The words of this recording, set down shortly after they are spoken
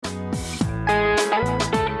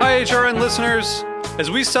HRN listeners.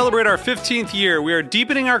 As we celebrate our 15th year, we are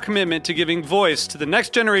deepening our commitment to giving voice to the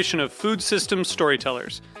next generation of food systems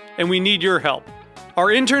storytellers, and we need your help. Our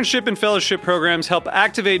internship and fellowship programs help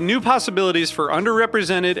activate new possibilities for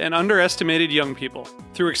underrepresented and underestimated young people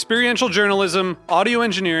through experiential journalism, audio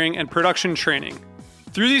engineering, and production training.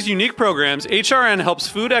 Through these unique programs, HRN helps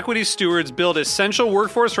food equity stewards build essential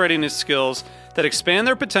workforce readiness skills that expand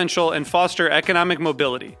their potential and foster economic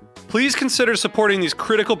mobility. Please consider supporting these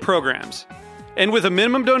critical programs. And with a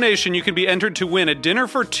minimum donation, you can be entered to win a dinner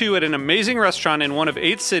for two at an amazing restaurant in one of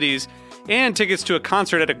 8 cities and tickets to a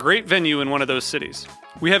concert at a great venue in one of those cities.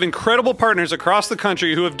 We have incredible partners across the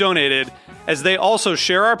country who have donated, as they also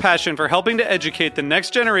share our passion for helping to educate the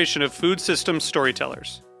next generation of food systems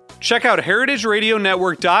storytellers. Check out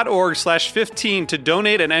heritageradionetwork.org/15 to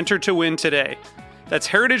donate and enter to win today. That's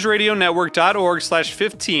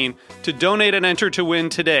heritageradionetwork.org/15 to donate and enter to win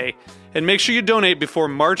today. And make sure you donate before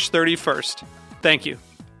March 31st. Thank you.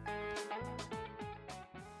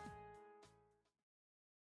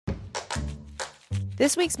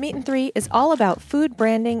 This week's Meat and Three is all about food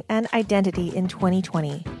branding and identity in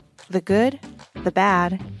 2020. The good, the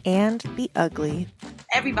bad, and the ugly.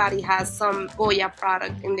 Everybody has some Goya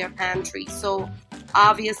product in their pantry. So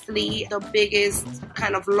obviously the biggest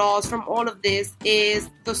kind of loss from all of this is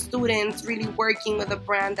the students really working with a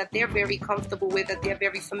brand that they're very comfortable with, that they're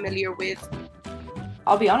very familiar with.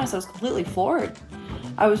 I'll be honest, I was completely floored.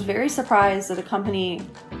 I was very surprised that a company,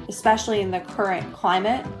 especially in the current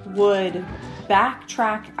climate, would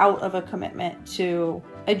backtrack out of a commitment to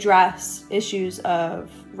address issues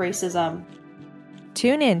of racism.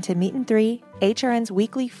 Tune in to Meat and Three, HRN's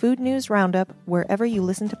weekly food news roundup, wherever you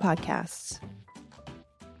listen to podcasts.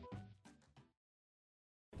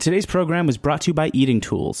 Today's program was brought to you by Eating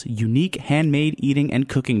Tools, unique handmade eating and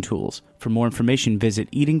cooking tools. For more information, visit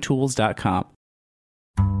eatingtools.com.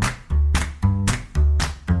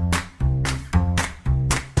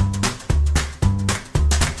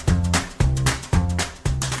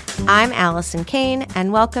 I'm Allison Kane,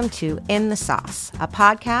 and welcome to In the Sauce, a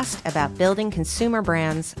podcast about building consumer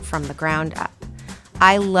brands from the ground up.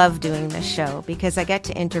 I love doing this show because I get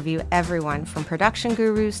to interview everyone from production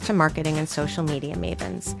gurus to marketing and social media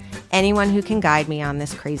mavens, anyone who can guide me on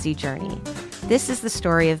this crazy journey. This is the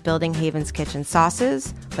story of building Haven's Kitchen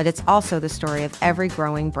sauces, but it's also the story of every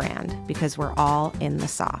growing brand because we're all in the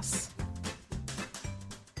sauce.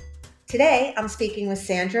 Today, I'm speaking with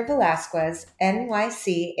Sandra Velasquez,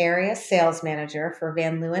 NYC Area Sales Manager for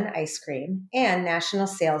Van Leeuwen Ice Cream and National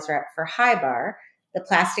Sales Rep for Hi-Bar, the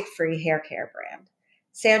plastic-free hair care brand.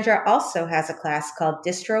 Sandra also has a class called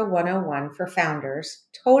Distro 101 for founders,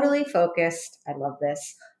 totally focused, I love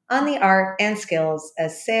this, on the art and skills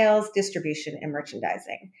as sales, distribution, and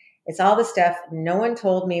merchandising. It's all the stuff no one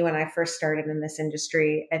told me when I first started in this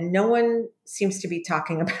industry, and no one seems to be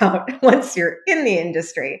talking about once you're in the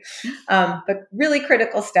industry. But really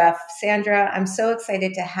critical stuff. Sandra, I'm so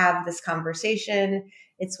excited to have this conversation.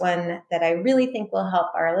 It's one that I really think will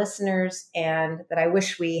help our listeners and that I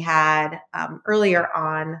wish we had earlier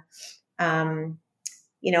on. I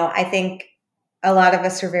think a lot of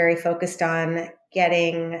us are very focused on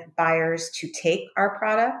getting buyers to take our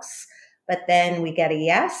products, but then we get a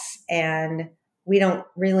yes, and we don't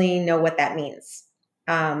really know what that means.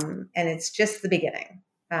 And it's just the beginning.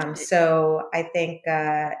 So I think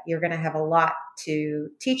you're going to have a lot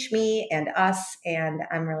to teach me and us, and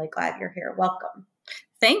I'm really glad you're here. Welcome.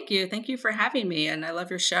 Thank you. Thank you for having me. And I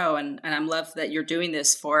love your show. And I love that you're doing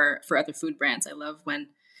this for other food brands. I love when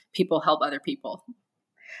people help other people.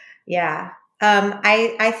 Yeah.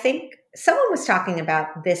 I think someone was talking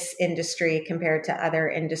about this industry compared to other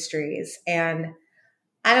industries. And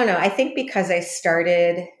I don't know, I think because I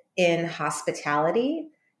started in hospitality,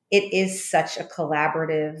 it is such a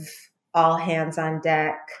collaborative, all hands on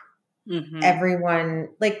deck, everyone,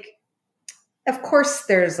 like, of course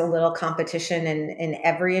there's a little competition in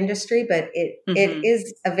every industry, but it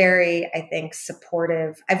is a very, I think,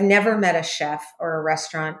 supportive. I've never met a chef or a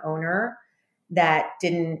restaurant owner that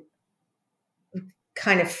didn't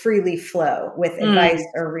kind of freely flow with advice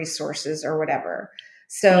or resources or whatever.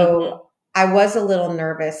 So I was a little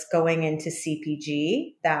nervous going into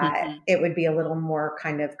CPG that it would be a little more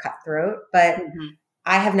kind of cutthroat, but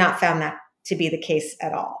I have not found that to be the case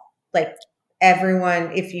at all. Like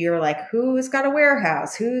everyone, if you're like, who's got a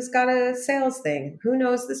warehouse, who's got a sales thing, who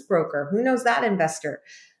knows this broker, who knows that investor,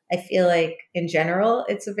 I feel like in general,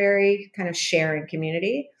 it's a very kind of sharing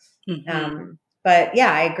community. But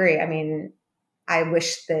yeah, I agree. I mean, I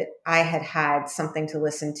wish that I had had something to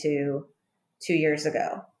listen to 2 years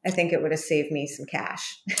ago. I think it would have saved me some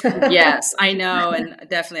cash. Yes, I know. And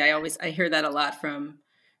definitely, I hear that a lot from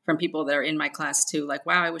from people that are in my class too. Like,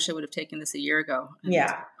 wow, I wish I would have taken this a year ago. And,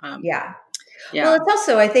 yeah. Yeah. Well, it's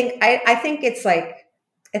also, I think it's like,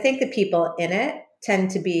 I think the people in it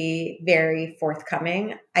tend to be very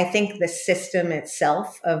forthcoming. I think the system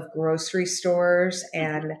itself of grocery stores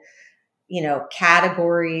and,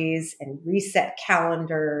 categories and reset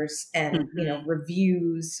calendars and,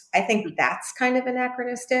 reviews, I think that's kind of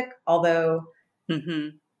anachronistic. Although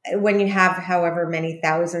when you have however many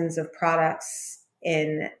thousands of products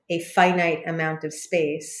in a finite amount of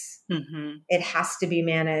space, it has to be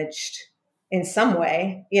managed in some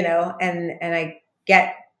way, and I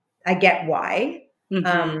get why.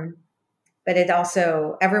 But it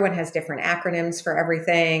also, everyone has different acronyms for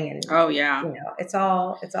everything. And it's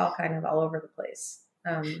all kind of all over the place.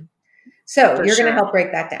 So you're going to help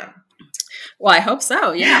break that down. Well, I hope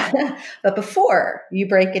so. Yeah. But before you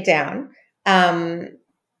break it down,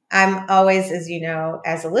 I'm always, as you know,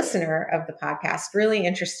 as a listener of the podcast, really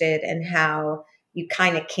interested in how you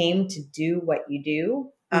kind of came to do what you do.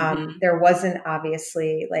 There wasn't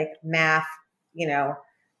obviously like math,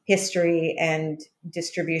 history and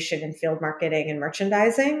distribution and field marketing and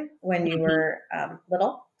merchandising when you were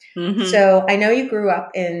little. So I know you grew up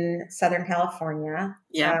in Southern California.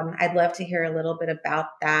 Yeah. I'd love to hear a little bit about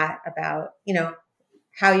that, about,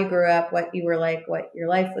 how you grew up, what you were like, what your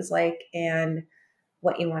life was like, and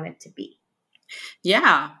what you wanted to be.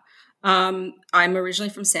 Yeah. I'm originally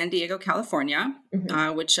from San Diego, California,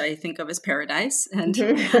 which I think of as paradise. And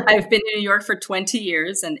I've been in New York for 20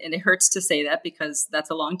 years, and it hurts to say that because that's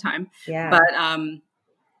a long time. Yeah. But,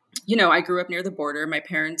 I grew up near the border. My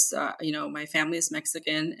parents, my family is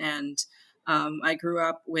Mexican, and I grew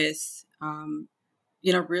up with,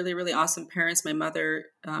 really, really awesome parents. My mother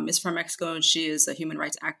is from Mexico, and she is a human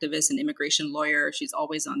rights activist and immigration lawyer. She's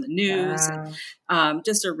always on the news. Wow. And,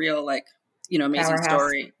 just a real, amazing Powerhouse.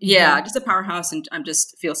 Story. Yeah, just a powerhouse. And I'm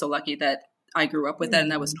just feel so lucky that I grew up with that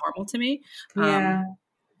and that was normal to me. Yeah.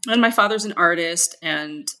 And my father's an artist.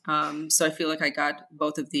 And so I feel like I got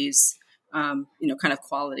both of these, kind of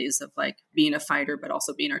qualities of like being a fighter, but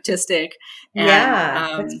also being artistic. And,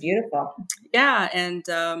 that's beautiful. Yeah.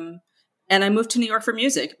 And I moved to New York for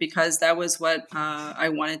music because that was what I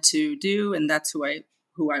wanted to do. And that's who I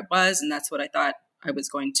was. And that's what I thought I was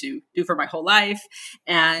going to do for my whole life.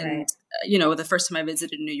 And, the first time I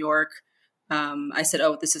visited New York, I said,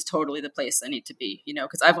 oh, this is totally the place I need to be,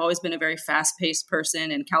 because I've always been a very fast paced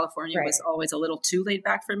person, and California was always a little too laid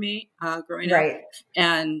back for me growing up.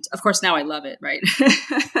 And of course, now I love it. Right.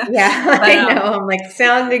 Yeah, but, I know. I'm like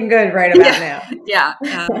sounding good right about now.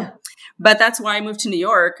 Yeah. But that's why I moved to New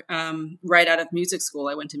York right out of music school.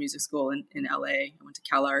 I went to music school in LA. I went to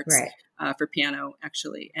Cal Arts for piano,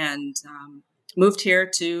 actually, and moved here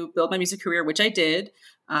to build my music career, which I did.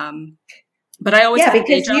 But I always had a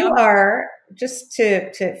day job. You are, just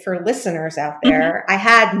for listeners out there, I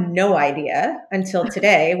had no idea until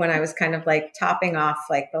today when I was kind of like topping off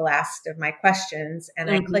like the last of my questions, and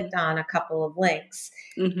I clicked on a couple of links.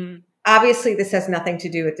 Obviously, this has nothing to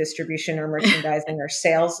do with distribution or merchandising or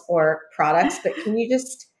sales or products, but can you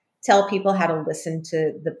just tell people how to listen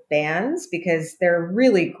to the bands, because they're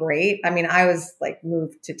really great. I mean, I was like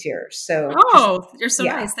moved to tears. So, you're so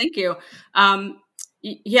nice. Thank you.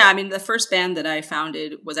 Yeah, I mean, the first band that I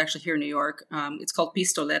founded was actually here in New York. It's called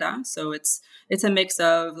Pistolera. So it's a mix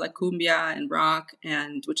of like cumbia and rock,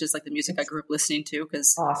 and which is like the music I grew up listening to.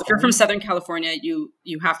 Because if you're from Southern California,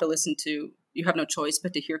 you have to listen to. You have no choice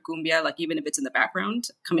but to hear cumbia, like even if it's in the background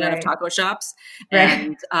coming out of taco shops.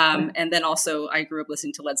 And then also I grew up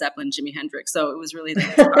listening to Led Zeppelin, Jimi Hendrix. So it was really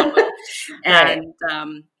the And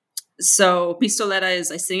so Pistolera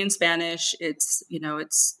is, I sing in Spanish. It's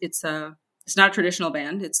not a traditional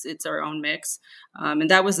band. It's our own mix.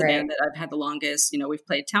 And that was the band that I've had the longest. We've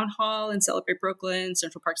played Town Hall and Celebrate Brooklyn,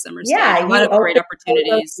 Central Park Summer Stage. A lot of great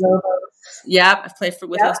opportunities. Yeah, I've played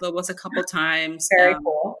with Los Lobos a couple times. Very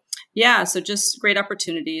cool. Yeah, so just great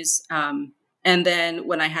opportunities. And then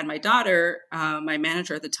when I had my daughter, my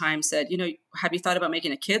manager at the time said, have you thought about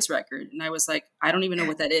making a kids record? And I was like, I don't even know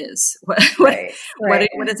what that is. What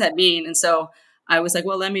does that mean? And so I was like,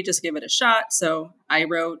 well, let me just give it a shot. So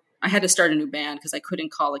I had to start a new band because I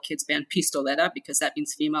couldn't call a kids band Pistolera because that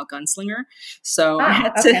means female gunslinger. So I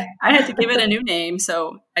had to give it a new name.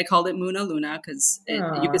 So I called it Muna Luna because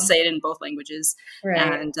you could say it in both languages.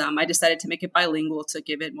 And I decided to make it bilingual to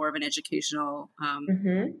give it more of an educational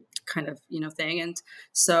kind of, thing. And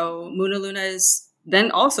so Muna Luna is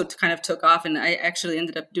then also kind of took off, and I actually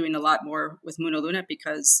ended up doing a lot more with Muna Luna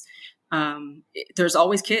because there's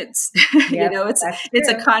always kids. Yep, it's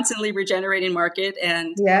a constantly regenerating market,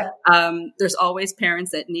 and there's always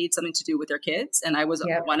parents that need something to do with their kids. And I was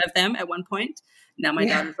one of them at one point. Now my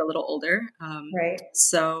daughter's a little older.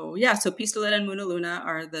 So Pistoletta and Muna Luna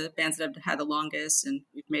are the bands that have had the longest, and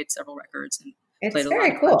we've made several records and it's played a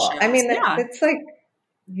very lot cool. of fun shows. I mean, it's like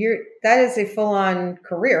that is a full on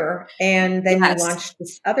career, and then you launched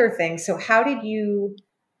this other thing. So how did you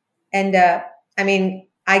end up? I mean,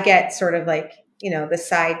 I get sort of like, the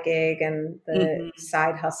side gig and the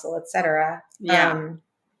side hustle, et cetera. Yeah.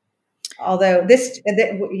 Although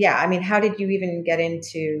I mean, how did you even get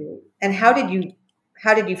into, and how did you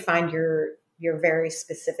find your very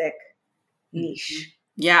specific niche?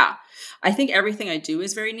 Yeah. I think everything I do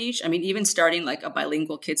is very niche. I mean, even starting like a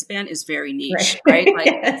bilingual kids band is very niche, right? Like,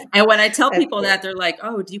 yes. And when I tell people that, they're like,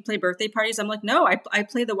 "Oh, do you play birthday parties?" I'm like, "No, I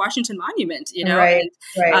play the Washington Monument," Right.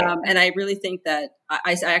 And I really think that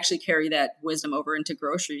I actually carry that wisdom over into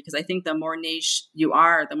grocery, because I think the more niche you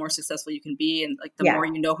are, the more successful you can be. And like the more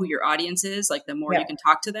you know who your audience is, like the more you can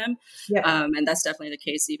talk to them. And that's definitely the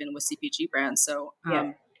case even with CPG brands. So,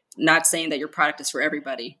 not saying that your product is for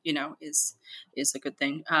everybody, is a good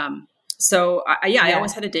thing. I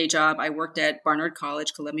always had a day job. I worked at Barnard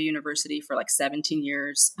College, Columbia University for like 17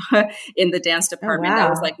 years in the dance department. That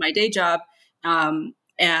was like my day job.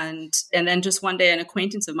 And then just one day an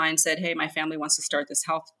acquaintance of mine said, "Hey, my family wants to start this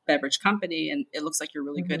health beverage company, and it looks like you're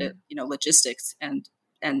really good at, logistics and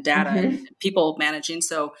data and people managing.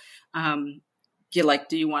 So, do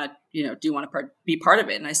you want to be part of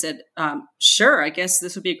it?" And I said, "Sure, I guess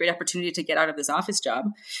this would be a great opportunity to get out of this office job."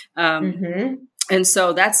 And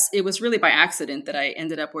so it was really by accident that I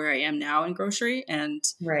ended up where I am now in grocery. And,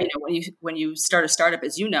 when you start a startup,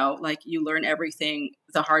 as you know, like you learn everything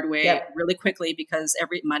the hard way really quickly, because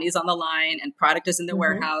money is on the line and product is in the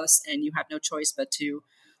warehouse, and you have no choice but to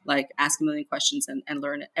like ask a million questions and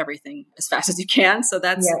learn everything as fast as you can. So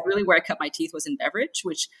that's really where I cut my teeth, was in beverage,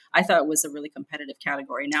 which I thought was a really competitive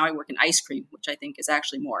category. Now I work in ice cream, which I think is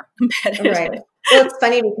actually more competitive. Right. Well, it's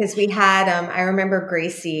funny because we had, I remember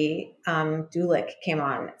Gracie Dulick came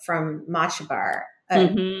on from Matcha Bar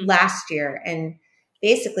last year. And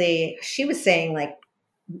basically she was saying like,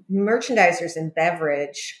 merchandisers in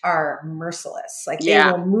beverage are merciless. Like they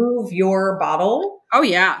will move your bottle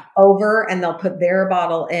over and they'll put their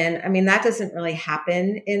bottle in. I mean, that doesn't really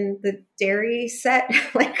happen in the dairy set.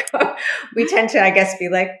 Like we tend to, I guess, be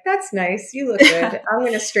like, "That's nice. You look good. I'm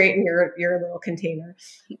going to straighten your little container."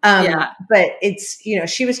 But it's,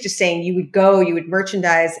 she was just saying you would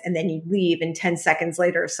merchandise and then you'd leave, and 10 seconds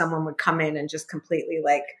later, someone would come in and just completely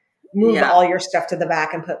like move all your stuff to the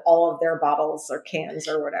back and put all of their bottles or cans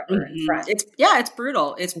or whatever in front. It's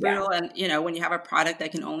brutal. It's brutal. And, when you have a product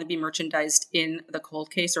that can only be merchandised in the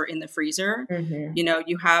cold case or in the freezer,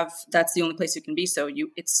 that's the only place you can be. So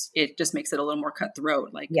it just makes it a little more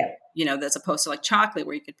cutthroat. Like, as opposed to like chocolate,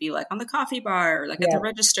 where you could be like on the coffee bar, or like at the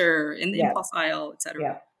register, in the impulse aisle, et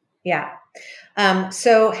cetera.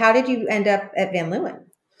 So how did you end up at Van Leeuwen?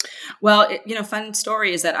 Well, fun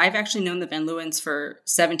story is that I've actually known the Van Leeuwens for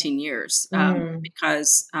 17 years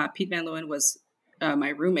because Pete Van Leeuwen was my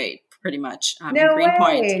roommate pretty much in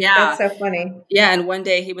Greenpoint. Yeah. That's so funny. Yeah. And one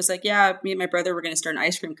day he was like, "Yeah, me and my brother were going to start an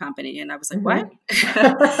ice cream company." And I was like, "What?"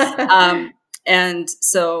 And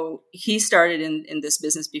so he started in this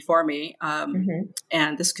business before me.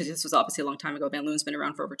 And this was obviously a long time ago. Van Leeuwen's been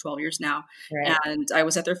around for over 12 years now. Right. And I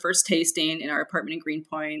was at their first tasting in our apartment in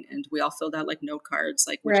Greenpoint, and we all filled out like note cards,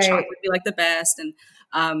 like which chocolate would be like the best. And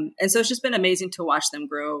so it's just been amazing to watch them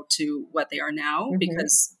grow to what they are now,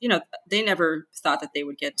 because, they never thought that they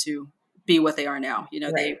would get to be what they are now.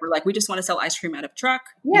 They were like, "We just want to sell ice cream out of a truck."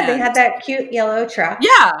 Yeah. They had that cute yellow truck.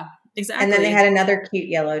 Yeah. Exactly. And then they had another cute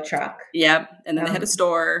yellow truck. Yep. And then they had a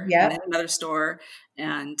store. Yeah. And another store.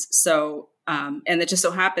 And so, and it just so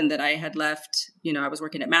happened that I had left, I was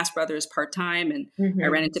working at Mass Brothers part-time, and I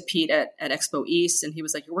ran into Pete at Expo East, and he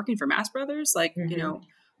was like, "You're working for Mass Brothers?" Like,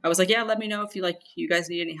 I was like, "Yeah, let me know if you guys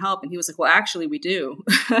need any help." And he was like, "Well, actually we do."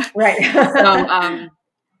 Right.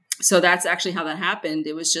 So that's actually how that happened.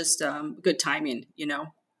 It was just good timing,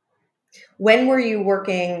 When were you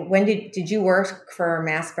working? When did you work for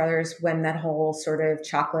Mass Brothers, when that whole sort of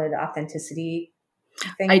chocolate authenticity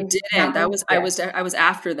thing? I didn't. I was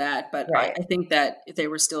after that, but I think that they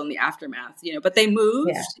were still in the aftermath, but they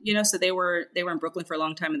moved, so they were in Brooklyn for a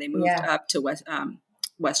long time, and they moved up to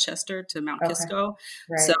Westchester to Mount Kisco.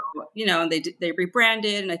 Right. So, and they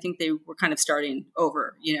rebranded, and I think they were kind of starting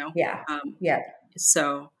over,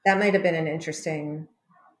 So that might've been an interesting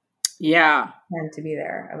time to be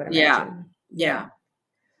there, I would imagine. Yeah.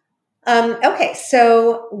 Okay.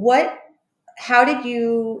 So how did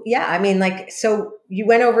you, I mean, like, so you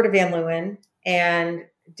went over to Van Leeuwen, and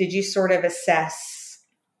did you sort of assess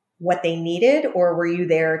what they needed, or were you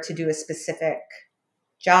there to do a specific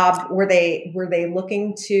job? Were they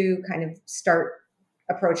looking to kind of start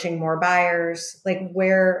approaching more buyers? Like,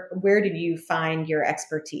 where did you find your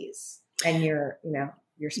expertise and your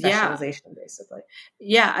specialization, basically?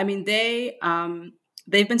 Yeah. I mean,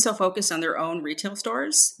 they've been so focused on their own retail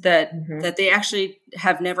stores that they actually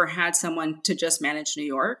have never had someone to just manage New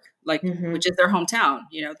York, like, which is their hometown,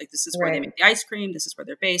 like this is where they make the ice cream. This is where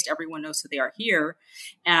they're based. Everyone knows who they are here.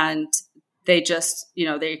 And they just,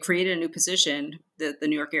 they created a new position, the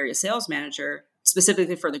New York area sales manager,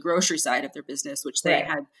 specifically for the grocery side of their business, which they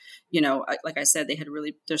had, like I said, they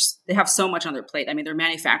have so much on their plate. I mean, they're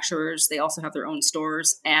manufacturers. They also have their own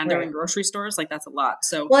stores, and they're in grocery stores. Like, that's a lot.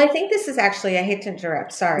 So, well, I think this is actually, I hate to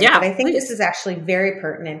interrupt, sorry, but I think this is actually very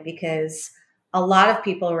pertinent, because a lot of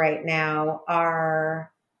people right now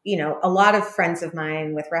are, a lot of friends of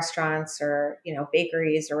mine with restaurants or,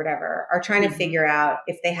 bakeries or whatever are trying to figure out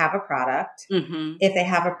if they have a product, if they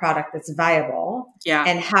have a product that's viable,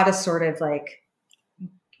 and how to sort of like,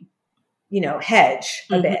 hedge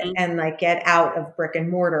a bit and like get out of brick and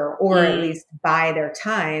mortar, or at least buy their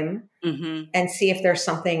time and see if there's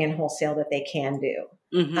something in wholesale that they can do.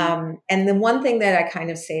 And the one thing that I kind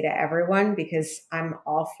of say to everyone, because I'm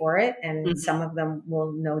all for it, and some of them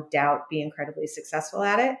will no doubt be incredibly successful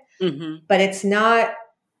at it, but it's not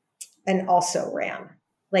an also ran.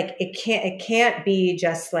 Like, it can't be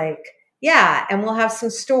just like, and we'll have some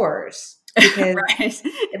stores, because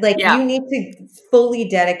you need to fully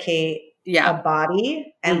dedicate a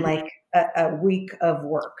body and like a week of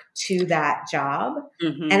work to that job.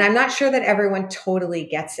 And I'm not sure that everyone totally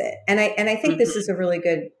gets it. And I think this is a really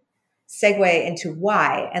good segue into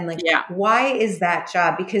why, and like, why is that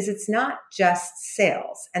job? Because it's not just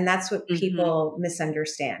sales. And that's what people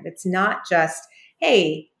misunderstand. It's not just,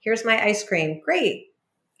 hey, here's my ice cream. Great.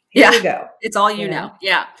 Here you go. It's all you know.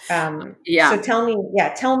 So tell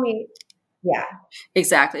me. Yeah,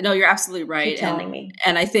 exactly. No, you're absolutely right. Keep telling me.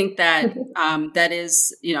 And I think that that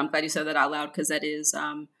is, I'm glad you said that out loud, because that is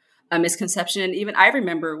a misconception. And even I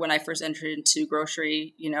remember when I first entered into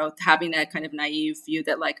grocery, having that kind of naive view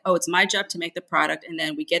that like, oh, it's my job to make the product, and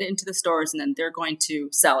then we get it into the stores, and then they're going to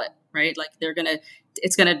sell it, right? Like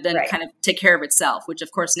it's going to then kind of take care of itself, which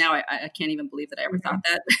of course now I can't even believe that I ever thought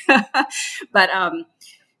that. But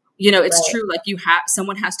it's true. Like,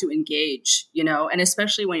 someone has to engage, and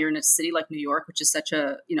especially when you're in a city like New York, which is such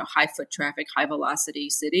a, high foot traffic, high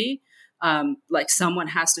velocity city. Like, someone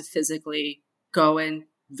has to physically go and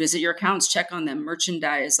visit your accounts, check on them,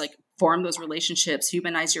 merchandise, like form those relationships,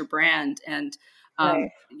 humanize your brand. And,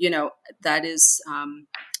 that is,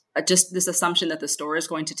 just this assumption that the store is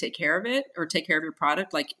going to take care of it or take care of your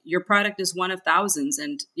product. Like, your product is one of thousands,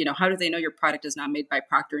 and how do they know your product is not made by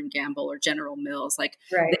Procter and Gamble or General Mills? Like,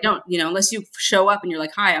 they don't, unless you show up and you're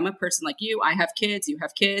like, hi, I'm a person like you, I have kids, you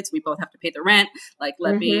have kids, we both have to pay the rent. Like,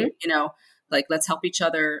 let me, like, let's help each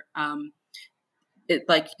other.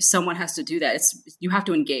 Someone has to do that. You have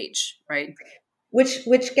to engage, right?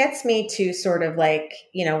 Which gets me to sort of like,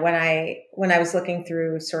 when I was looking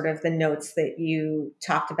through sort of the notes that you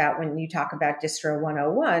talked about when you talk about Distro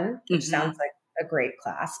 101, which sounds like a great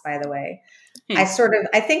class, by the way. I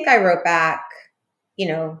think I wrote back,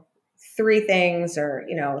 3 things, or,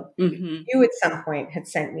 you at some point had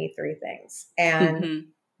sent me 3 things. And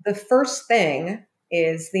the first thing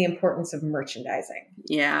is the importance of merchandising.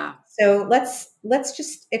 Yeah. So let's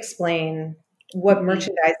just explain what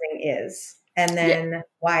merchandising is, and then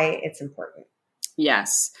why it's important.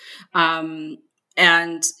 Yes.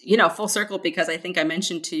 And, full circle, because I think I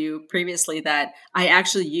mentioned to you previously that I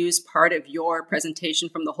actually used part of your presentation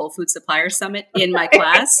from the Whole Food Supplier Summit in my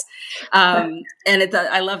class. And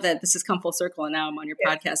I love that this has come full circle, and now I'm on your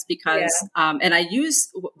podcast, because, and I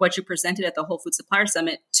use what you presented at the Whole Food Supplier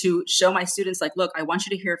Summit to show my students, like, look, I want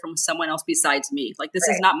you to hear from someone else besides me. Like, this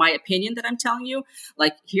is not my opinion that I'm telling you.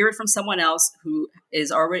 Like, hear it from someone else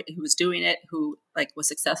who's doing it, who like was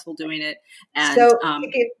successful doing it. And so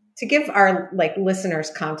to give our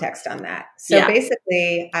listeners context on that. So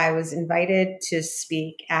basically I was invited to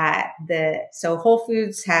speak at so Whole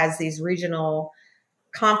Foods has these regional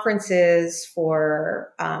conferences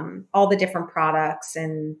for all the different products,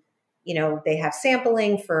 and they have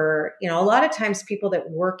sampling for, a lot of times people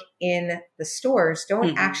that work in the stores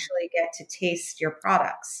don't actually get to taste your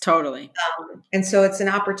products. Totally. And so it's an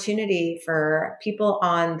opportunity for people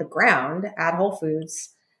on the ground at Whole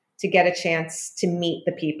Foods to get a chance to meet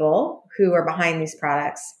the people who are behind these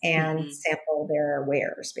products and sample their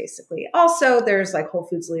wares, basically. Also, there's like Whole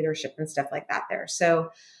Foods leadership and stuff like that there. So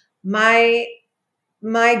my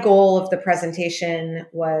goal of the presentation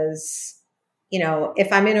was,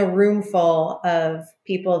 if I'm in a room full of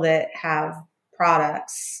people that have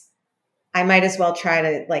products, I might as well try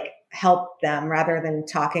to help them rather than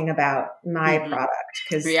talking about my product,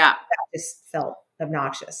 because that just felt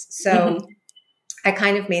obnoxious. So I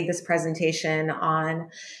kind of made this presentation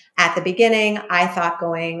at the beginning, I thought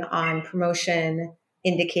going on promotion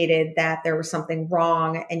indicated that there was something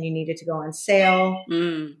wrong and you needed to go on sale.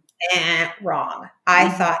 Wrong. I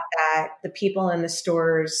thought that the people in the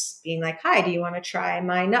stores being like, hi, do you want to try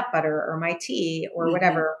my nut butter or my tea or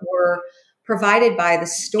whatever, were provided by the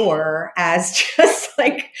store as just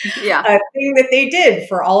a thing that they did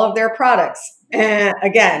for all of their products. And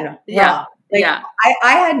again, wrong. I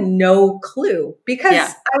had no clue because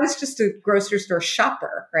I was just a grocery store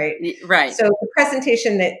shopper, right? Right. So the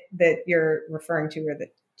presentation that you're referring to, or that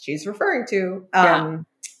she's referring to,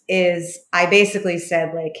 is I basically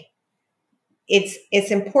said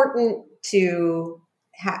it's important to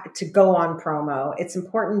go on promo. It's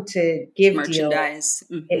important to give merchandise.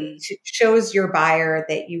 Deals. It shows your buyer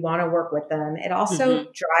that you want to work with them. It also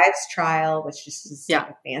drives trial, which just is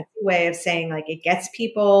a fancy way of saying it gets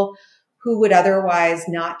people who would otherwise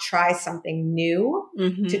not try something new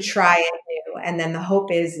to try it new. And then the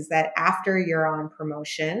hope is that after you're on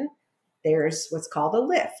promotion, there's what's called a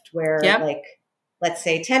lift where let's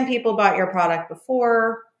say 10 people bought your product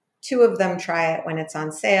before, 2 of them try it when it's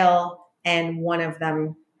on sale, and 1 of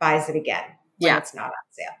them buys it again when it's not on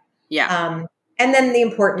sale. And then the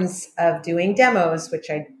importance of doing demos,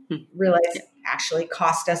 which I realized actually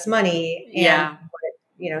cost us money. And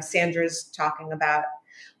what, Sandra's talking about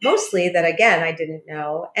mostly that, again, I didn't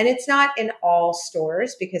know. And it's not in all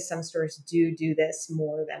stores because some stores do this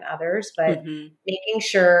more than others, but making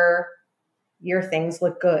sure your things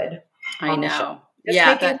look good. I know.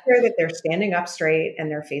 Just making sure that they're standing up straight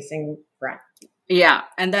and they're facing front. Yeah.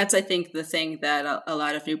 And that's, I think, the thing that a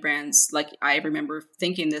lot of new brands, I remember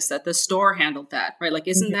thinking that the store handled that, right?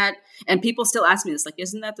 Isn't that, and people still ask me this,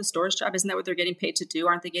 isn't that the store's job? Isn't that what they're getting paid to do?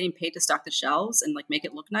 Aren't they getting paid to stock the shelves and make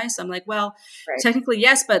it look nice? I'm well, technically,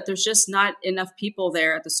 yes, but there's just not enough people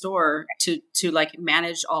there at the store to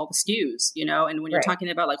manage all the SKUs, and when you're talking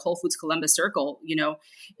about Whole Foods Columbus Circle,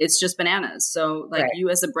 it's just bananas. So you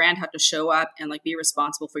as a brand have to show up and be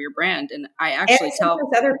responsible for your brand. And I actually tell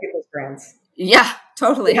other people's brands. Yeah,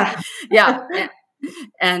 totally. Yeah.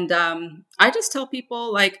 And I just tell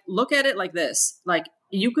people, look at it like this.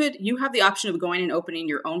 You have the option of going and opening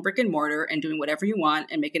your own brick and mortar and doing whatever you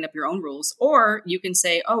want and making up your own rules. Or you can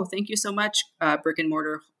say, oh, thank you so much, brick and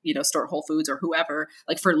mortar, store Whole Foods or whoever,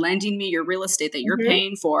 for lending me your real estate that you're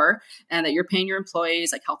paying for and that you're paying your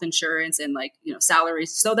employees, health insurance and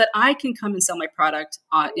salaries, so that I can come and sell my product,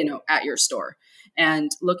 at your store.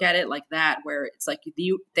 And look at it like that, where it's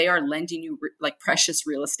they are lending you precious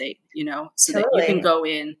real estate, so that you can go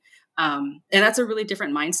in. And that's a really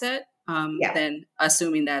different mindset than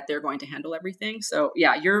assuming that they're going to handle everything. So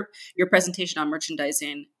your presentation on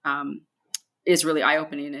merchandising is really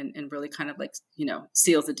eye-opening and really kind of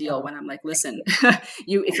seals the deal when I'm listen,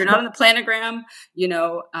 if you're not on the planogram,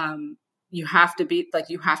 you have to be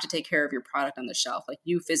you have to take care of your product on the shelf.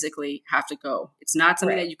 You physically have to go. It's not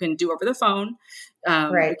something that you can do over the phone.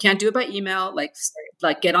 You can't do it by email.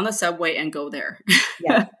 Get on the subway and go there.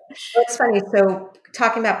 Well, it's funny. So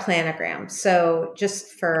talking about planogram. So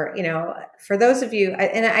just for those of you,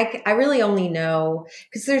 and I really only know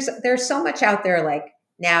because there's so much out there.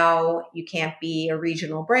 Now you can't be a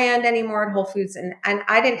regional brand anymore at Whole Foods. And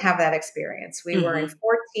I didn't have that experience. We were in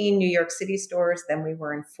 14 New York City stores. Then we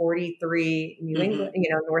were in 43 New England,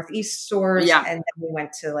 Northeast stores. Yeah. And then we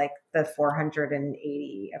went to the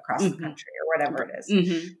 480 across the country or whatever it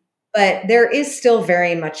is. But there is still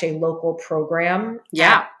very much a local program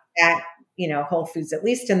at Whole Foods, at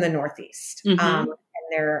least in the Northeast.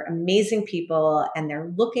 And they're amazing people and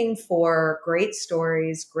they're looking for great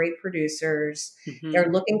stories, great producers.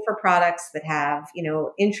 They're looking for products that have,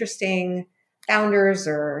 interesting founders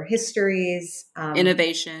or histories.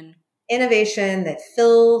 Innovation that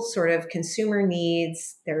fill sort of consumer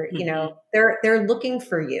needs. They're, they're looking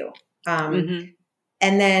for you. And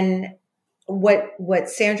then what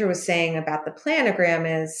Sandra was saying about the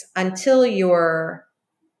planogram is until you're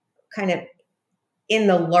kind of in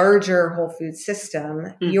the larger Whole Foods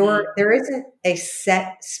system, there isn't a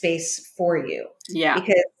set space for you. Yeah.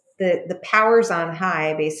 Because the powers on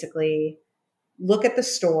high basically look at the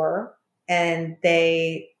store and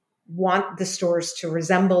they want the stores to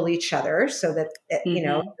resemble each other so that,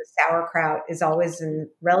 the sauerkraut is always in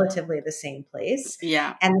relatively the same place.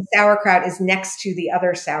 Yeah. And the sauerkraut is next to the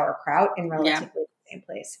other sauerkraut in relatively the same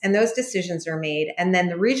place. And those decisions are made. And then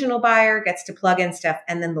the regional buyer gets to plug in stuff.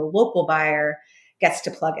 And then the local buyer gets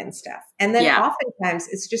to plug in stuff. And then oftentimes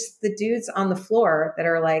it's just the dudes on the floor that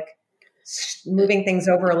are like moving things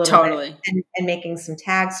over a little bit and making some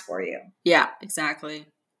tags for you. Yeah, exactly.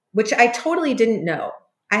 Which I totally didn't know.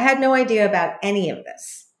 I had no idea about any of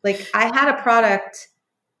this. Like I had a product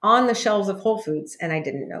on the shelves of Whole Foods and I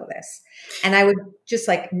didn't know this. And I would just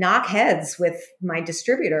like knock heads with my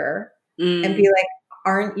distributor and be like,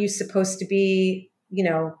 aren't you supposed to be, you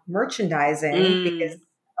know, merchandising? Because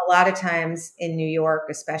a lot of times in New York,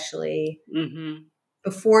 especially,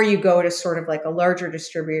 before you go to sort of like a larger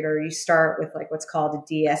distributor, you start with like what's called a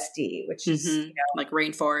DSD, which is, you know, like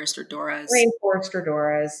Rainforest or Dora's.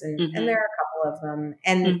 And there are a couple of them.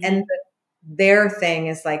 And their thing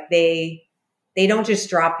is like they don't just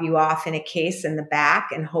drop you off in a case in the back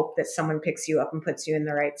and hope that someone picks you up and puts you in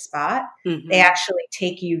the right spot. They actually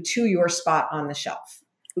take you to your spot on the shelf.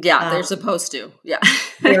 Yeah, they're supposed to. Yeah.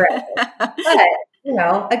 But, you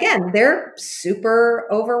know, again, they're super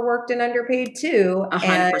overworked and underpaid too.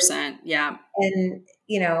 100%. Yeah. And,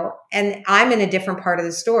 you know, and I'm in a different part of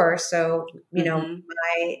the store. So, you know,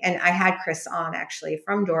 I had Chris on actually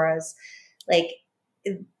from Dora's, like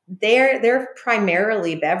they're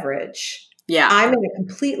primarily beverage. Yeah. I'm in a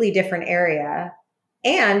completely different area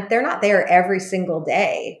and they're not there every single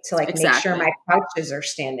day to like make sure my pouches are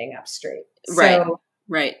standing up straight.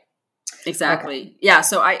 Right. Exactly. Okay. Yeah.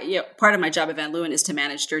 So part of my job at Van Leeuwen is to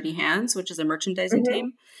manage Dirty Hands, which is a merchandising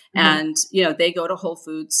team. And, you know, they go to Whole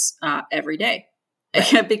Foods every day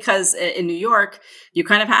because in New York, you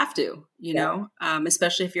kind of have to, you know,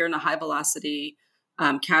 especially if you're in a high velocity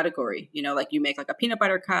category, you know, like you make like a peanut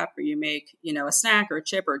butter cup or you make, you know, a snack or a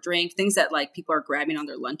chip or a drink, things that like people are grabbing on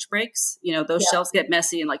their lunch breaks, you know, those shelves get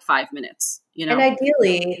messy in like 5 minutes, you know. And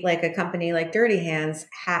ideally, like a company like Dirty Hands,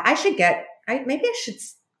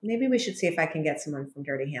 maybe we should see if I can get someone from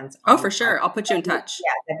Dirty Hands. Oh, for sure. I'll put you in touch.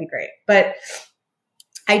 Yeah, that'd be great. But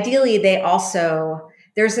ideally,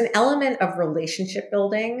 there's an element of relationship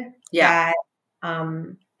building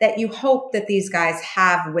that you hope that these guys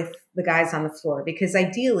have with the guys on the floor, because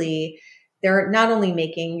ideally they're not only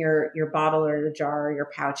making your bottle or your jar or your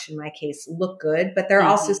pouch, in my case, look good, but they're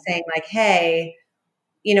also saying like, hey,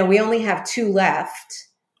 you know, we only have 2 left.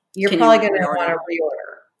 You're probably going to want to reorder.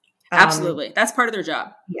 Absolutely. That's part of their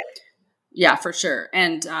job. Yeah. Yeah, for sure.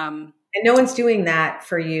 And no one's doing that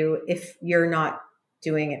for you if you're not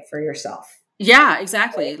doing it for yourself. Yeah,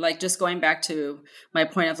 exactly. Like just going back to my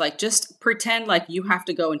point of like, just pretend like you have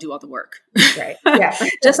to go and do all the work. Right. Yeah.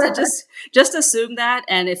 just assume that.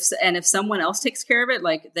 And if someone else takes care of it,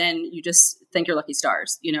 like, then you just think you're lucky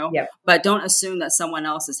stars, you know, but don't assume that someone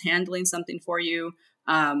else is handling something for you.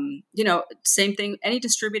 You know, same thing, any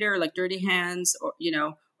distributor like Dirty Hands or, you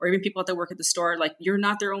know, or even people that work at the store, like you're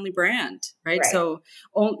not their only brand, right? So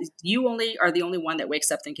you only are the only one that wakes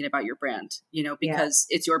up thinking about your brand, you know, because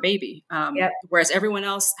it's your baby. Whereas everyone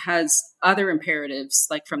else has other imperatives,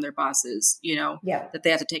 like from their bosses, you know, that they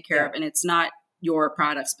have to take care of. And it's not your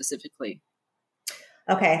product specifically.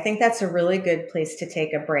 Okay. I think that's a really good place to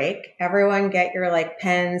take a break. Everyone get your like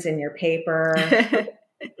pens and your paper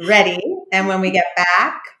ready. And when we get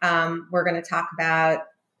back, we're going to talk about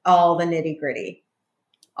all the nitty gritty.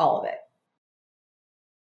 All of it.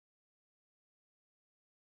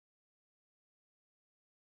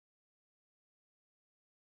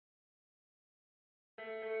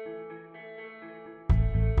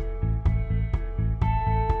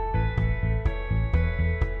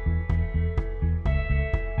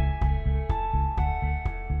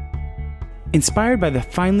 Inspired by the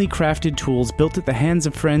finely crafted tools built at the hands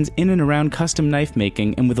of friends in and around custom knife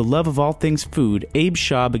making, and with a love of all things food, Abe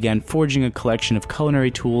Shaw began forging a collection of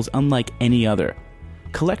culinary tools unlike any other.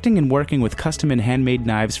 Collecting and working with custom and handmade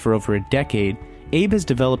knives for over a decade, Abe has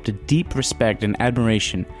developed a deep respect and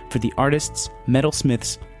admiration for the artists,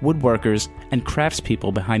 metalsmiths, woodworkers, and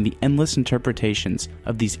craftspeople behind the endless interpretations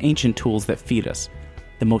of these ancient tools that feed us,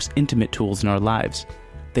 the most intimate tools in our lives.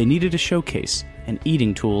 They needed a showcase, and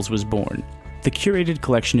Eating Tools was born. The curated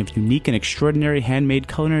collection of unique and extraordinary handmade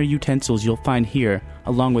culinary utensils you'll find here,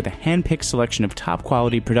 along with a hand-picked selection of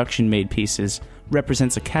top-quality production-made pieces,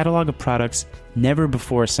 represents a catalog of products never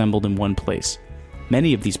before assembled in one place.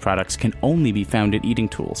 Many of these products can only be found at Eating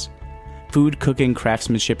Tools. Food, cooking,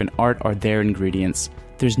 craftsmanship, and art are their ingredients.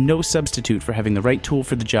 There's no substitute for having the right tool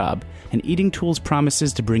for the job, and Eating Tools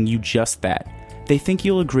promises to bring you just that. They think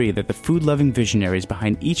you'll agree that the food-loving visionaries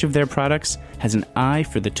behind each of their products has an eye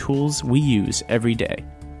for the tools we use every day.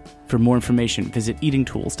 For more information, visit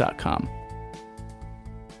eatingtools.com.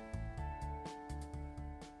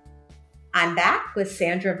 I'm back. back with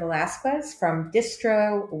Sandra Velasquez from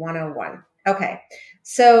Distro 101. Okay.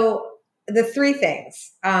 So the three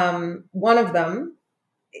things, one of them,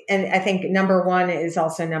 and I think number one is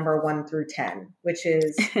also number 1 through 10, which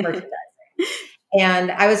is merchandising.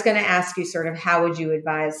 And I was going to ask you sort of how would you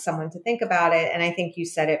advise someone to think about it? And I think you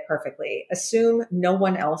said it perfectly. Assume no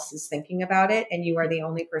one else is thinking about it and you are the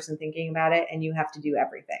only person thinking about it and you have to do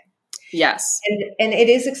everything. Yes. And it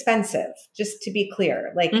is expensive, just to be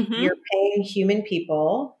clear. Like you're paying human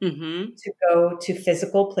people to go to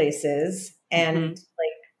physical places and like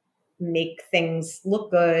make things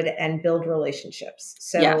look good and build relationships.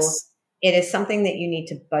 So it is something that you need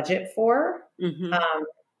to budget for.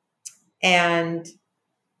 And,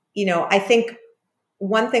 you know, I think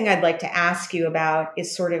one thing I'd like to ask you about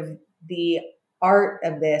is sort of the art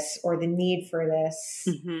of this or the need for this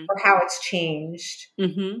or how it's changed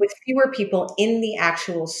with fewer people in the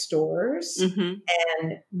actual stores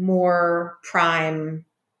and more prime,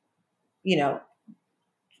 you know,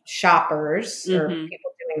 shoppers or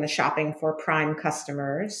people doing the shopping for prime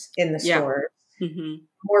customers in the stores.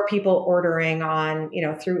 More people ordering on, you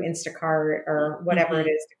know, through Instacart or whatever it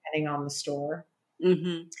is, depending on the store.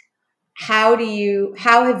 How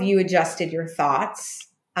have you adjusted your thoughts?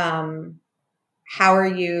 Would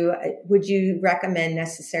you recommend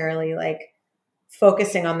necessarily like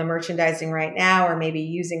focusing on the merchandising right now, or maybe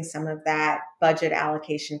using some of that budget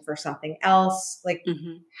allocation for something else? Like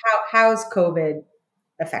how's COVID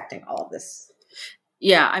affecting all of this?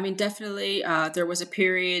 Yeah, I mean, definitely. There was a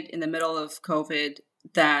period in the middle of COVID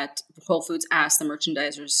that Whole Foods asked the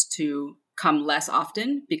merchandisers to come less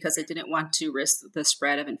often because they didn't want to risk the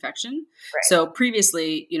spread of infection. Right. So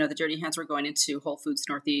previously, you know, the Dirty Hands were going into Whole Foods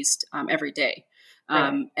Northeast every day.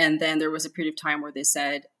 And then there was a period of time where they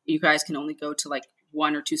said, you guys can only go to like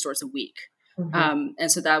 1 or 2 stores a week.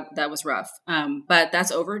 And so that was rough. But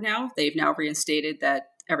that's over now. They've now reinstated that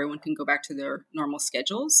everyone can go back to their normal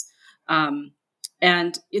schedules.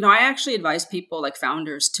 And, you know, I actually advise people like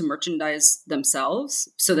founders to merchandise themselves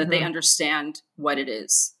so that they understand what it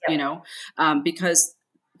is, you know, because,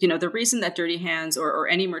 you know, the reason that Dirty Hands or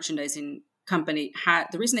any merchandising company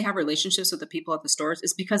the reason they have relationships with the people at the stores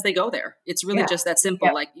is because they go there. It's really just that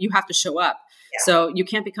simple. Like you have to show up. So you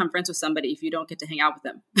can't become friends with somebody if you don't get to hang out with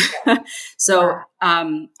them. So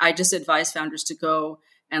I just advise founders to go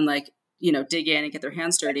and like, you know, dig in and get their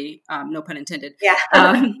hands dirty. No pun intended.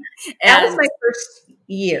 That was my first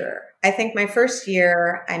year. I think my first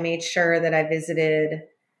year, I made sure that I visited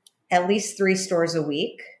at least 3 stores a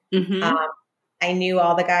week. I knew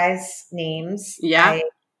all the guys' names. I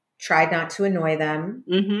tried not to annoy them.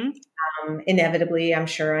 Inevitably, I'm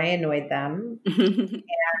sure I annoyed them.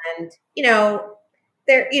 And, you know,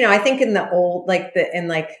 I think in the old,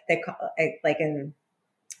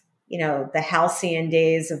 you know, the halcyon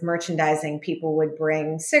days of merchandising, people would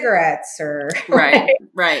bring cigarettes or right.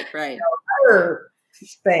 You know, other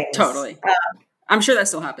things. Totally. I'm sure that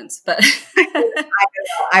still happens, but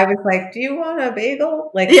I was like, do you want a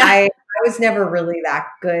bagel? Like I was never really that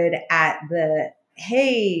good at the,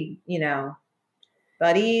 hey, you know,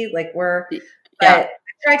 buddy, like but I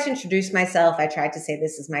tried to introduce myself. I tried to say,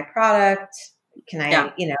 this is my product. Can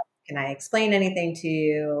I, you know, can I explain anything to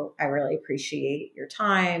you? I really appreciate your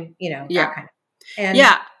time, you know, that kind of thing. And it's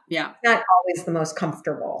not always the most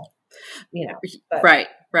comfortable, you know. But.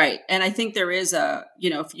 Right. And I think there is you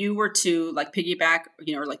know, if you were to like piggyback,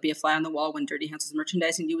 you know, or like be a fly on the wall when Dirty Hands was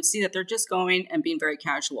merchandising, you would see that they're just going and being very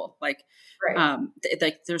casual. Like,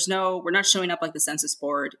 like we're not showing up like the census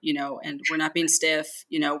board, you know, and we're not being stiff,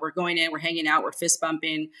 you know, we're going in, we're hanging out, we're fist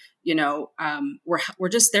bumping, you know, we're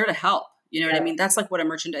just there to help. You know what I mean? That's like what a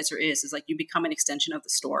merchandiser is like you become an extension of the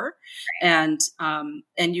store and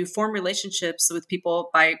you form relationships with people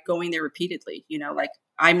by going there repeatedly, you know, like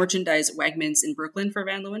I merchandise Wegmans in Brooklyn for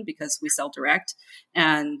Van Leeuwen because we sell direct.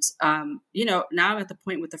 And, you know, now I'm at the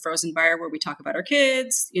point with the frozen buyer where we talk about our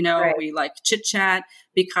kids, you know, we like chit chat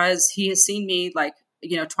because he has seen me like,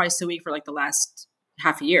 you know, twice a week for like the last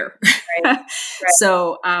half a year.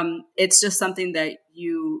 So it's just something that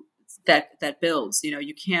that builds, you know,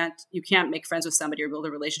 you can't make friends with somebody or build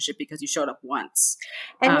a relationship because you showed up once.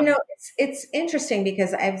 And, you know, it's interesting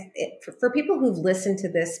because for people who've listened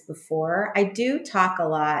to this before, I do talk a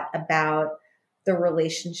lot about the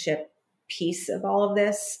relationship piece of all of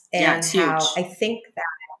this and how I think that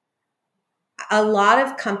a lot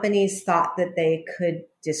of companies thought that they could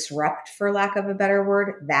disrupt, for lack of a better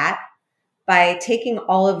word, that by taking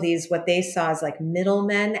all of these, what they saw as like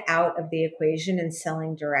middlemen out of the equation and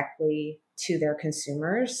selling directly to their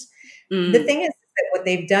consumers. The thing is that what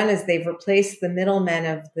they've done is they've replaced the middlemen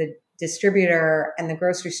of the distributor and the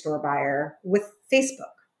grocery store buyer with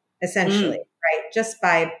Facebook, essentially. right? Just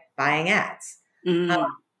by buying ads. Mm.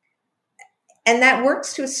 And that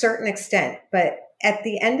works to a certain extent, but at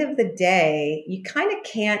the end of the day, you kind of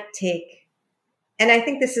can't take, and I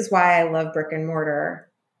think this is why I love brick and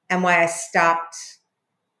mortar and why I stopped,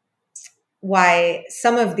 why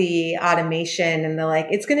some of the automation and the like,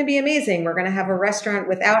 it's going to be amazing. We're going to have a restaurant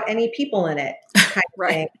without any people in it kind of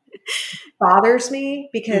Right. thing bothers me,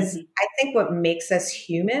 because I think what makes us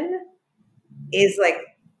human is like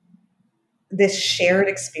this shared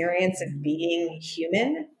experience of being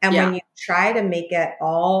human. And when you try to make it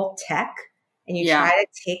all tech and you try to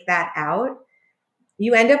take that out,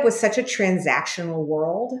 you end up with such a transactional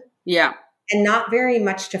world. Yeah. And not very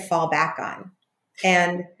much to fall back on.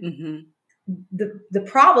 And the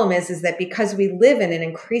problem is that because we live in an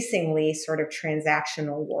increasingly sort of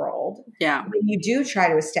transactional world, when you do try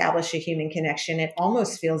to establish a human connection, it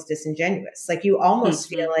almost feels disingenuous. Like you almost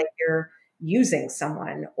feel like you're using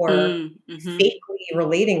someone or fakely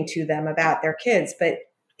relating to them about their kids, but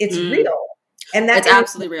it's real. And that's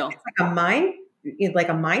absolutely real. It's like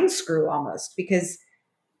a mind screw almost, because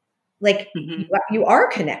like you are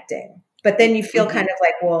connecting, but then you feel kind of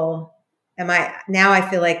like, well, I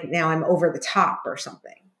feel like now I'm over the top or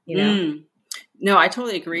something, you know? No, I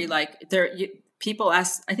totally agree. Like people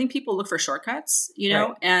ask, I think people look for shortcuts, you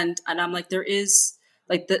know, and I'm like, there is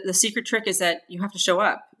like the secret trick is that you have to show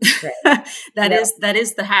up. Right. That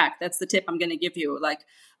is the hack. That's the tip I'm going to give you. Like,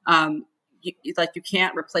 you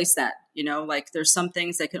can't replace that, you know, like there's some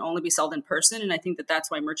things that can only be sold in person. And I think that that's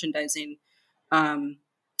why merchandising,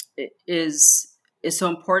 is so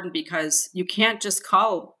important, because you can't just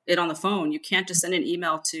call it on the phone. You can't just send an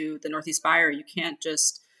email to the Northeast buyer. You can't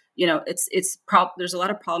just, you know, there's a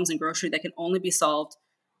lot of problems in grocery that can only be solved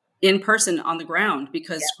in person on the ground,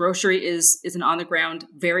 because grocery is an on the ground,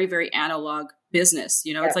 very, very analog business.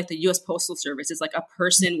 You know, it's like the U.S. Postal Service. It's like a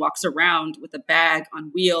person walks around with a bag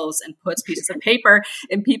on wheels and puts pieces of paper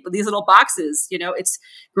in these little boxes. You know,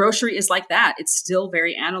 grocery is like that. It's still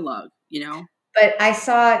very analog, you know. But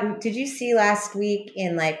did you see last week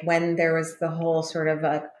in like when there was the whole sort of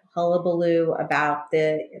a hullabaloo about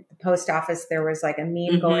the post office, there was like a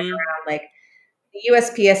meme going around, like the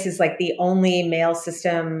USPS is like the only mail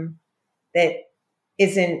system that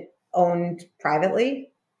isn't owned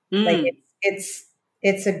privately. Like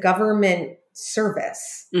it's a government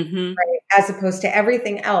service, right? As opposed to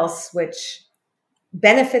everything else, which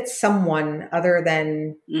benefits someone other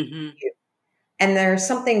than you. And there's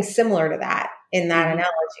something similar to that in that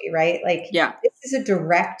analogy, right? Like, this is a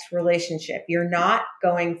direct relationship. You're not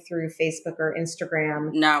going through Facebook or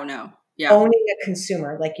Instagram. No. Owning a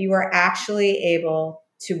consumer. Like you are actually able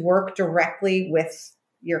to work directly with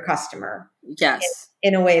your customer. Yes.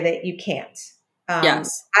 In a way that you can't.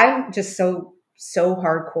 Yes. I'm just so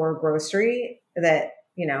hardcore grocery that,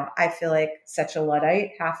 you know, I feel like such a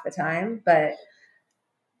Luddite half the time, but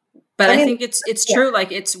I think it's true.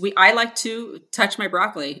 Like I like to touch my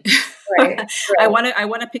broccoli. Right. I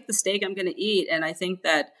want to pick the steak I'm going to eat. And I think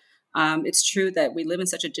that, it's true that we live in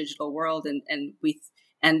such a digital world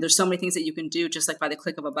and there's so many things that you can do just like by the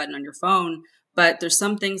click of a button on your phone, but there's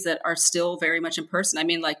some things that are still very much in person. I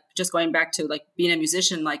mean, like just going back to like being a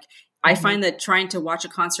musician, like I find that trying to watch a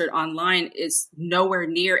concert online is nowhere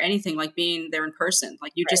near anything like being there in person.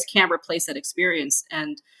 Like you just can't replace that experience.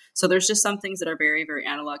 And so there's just some things that are very, very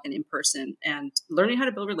analog and in person, and learning how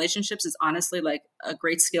to build relationships is honestly like a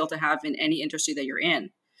great skill to have in any industry that you're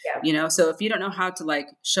in. You know, so if you don't know how to like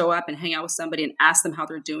show up and hang out with somebody and ask them how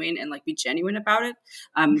they're doing and like be genuine about it,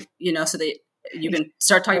 you know, so that you can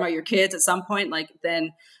start talking about your kids at some point, like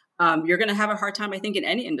then you're going to have a hard time, I think, in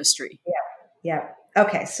any industry. Yeah.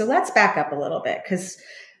 Okay. So let's back up a little bit, because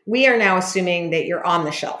we are now assuming that you're on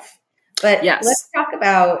the shelf, but let's talk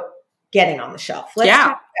about getting on the shelf. Let's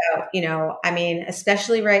talk about, you know, I mean,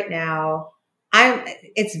 especially right now,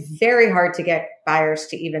 it's very hard to get buyers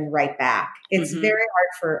to even write back. It's very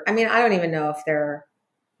hard I don't even know if they're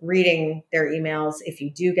reading their emails, if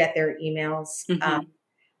you do get their emails.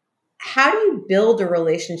 How do you build a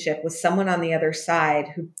relationship with someone on the other side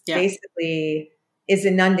who basically is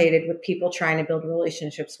inundated with people trying to build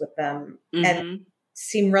relationships with them and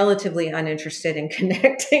seem relatively uninterested in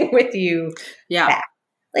connecting with you back?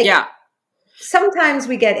 Like, sometimes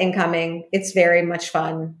we get incoming. It's very much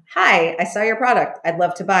fun. Hi, I saw your product. I'd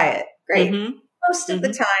love to buy it. Great. Most of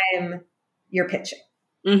the time you're pitching.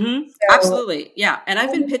 So, absolutely. Yeah. And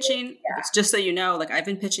I've been pitching, just so you know, like I've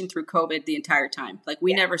been pitching through COVID the entire time. Like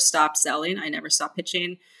we never stopped selling. I never stopped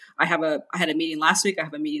pitching. I had a meeting last week. I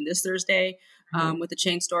have a meeting this Thursday with the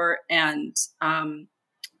chain store. And,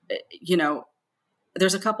 you know,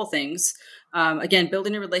 there's a couple things. Again,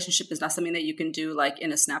 building a relationship is not something that you can do like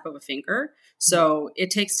in a snap of a finger. So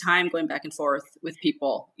it takes time going back and forth with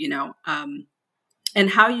people, and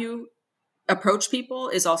how you approach people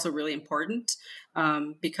is also really important,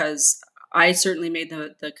 because I certainly made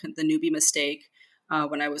the newbie mistake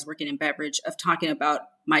when I was working in beverage of talking about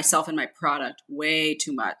myself and my product way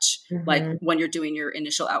too much, like when you're doing your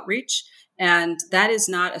initial outreach. And that is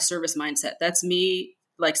not a service mindset. That's me.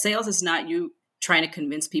 Like, sales is not you trying to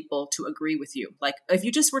convince people to agree with you. Like, if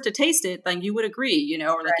you just were to taste it, then you would agree,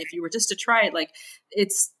 or like if you were just to try it, like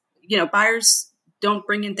it's, buyers don't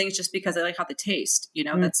bring in things just because they like how they taste.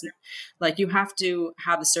 That's like, you have to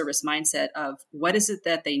have the service mindset of what is it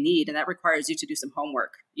that they need. And that requires you to do some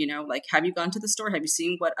homework, like, have you gone to the store? Have you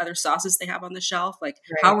seen what other sauces they have on the shelf? Like,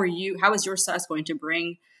 how is your sauce going to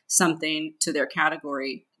bring something to their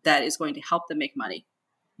category that is going to help them make money,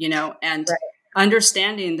 and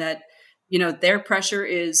understanding that, their pressure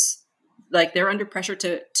is like, they're under pressure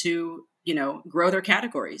to grow their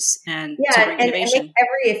categories and to bring innovation.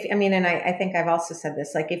 And I think I've also said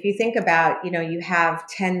this, like, if you think about, you have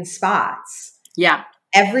 10 spots. Yeah.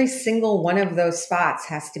 Every single one of those spots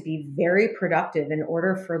has to be very productive in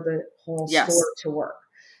order for the whole store to work.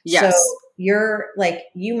 Yes. So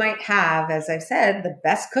you might have, as I've said, the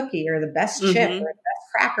best cookie or the best chip or the best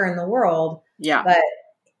cracker in the world. Yeah. But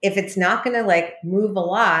if it's not going to like move a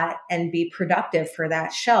lot and be productive for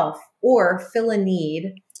that shelf or fill a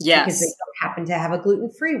need, because they don't happen to have a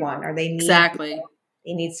gluten-free one, or they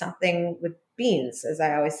need something with beans, as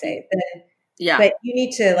I always say. But you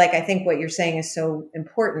need to, like, I think what you're saying is so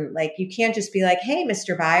important. Like, you can't just be like, hey,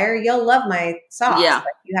 Mr. Buyer, you'll love my sauce. Yeah. Like,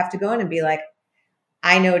 you have to go in and be like,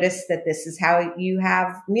 I noticed that this is how you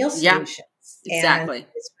have meal solutions. Exactly. And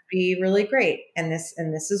this would be really great. And this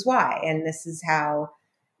is why. And this is how,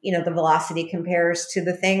 the velocity compares to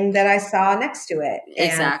the thing that I saw next to it.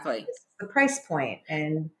 Exactly. And this is the price point.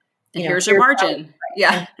 And here's your margin.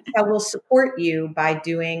 Yeah. How we'll support you by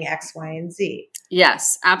doing X, Y, and Z.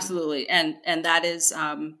 Yes, absolutely. And that is,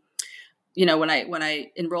 when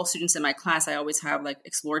I enroll students in my class, I always have like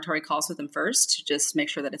exploratory calls with them first to just make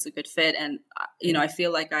sure that it's a good fit. And, I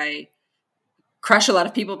feel like I crush a lot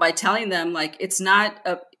of people by telling them, like, it's not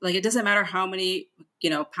it doesn't matter how many,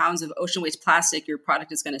 pounds of ocean waste plastic your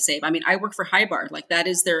product is going to save. I mean, I work for Hybar, like that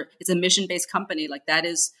is it's a mission-based company. Like, that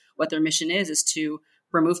is what their mission is to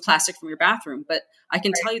remove plastic from your bathroom. But I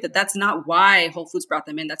can tell you that that's not why Whole Foods brought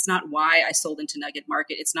them in. That's not why I sold into Nugget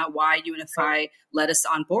Market. It's not why Unify let us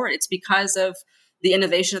on board. It's because of the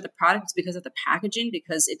innovation of the product. It's because of the packaging,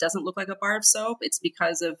 because it doesn't look like a bar of soap. It's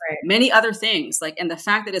because of many other things. Like, and the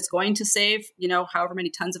fact that it's going to save, however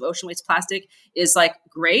many tons of ocean waste plastic is like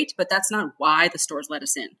great, but that's not why the stores let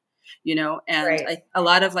us in, and a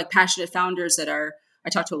lot of like passionate founders I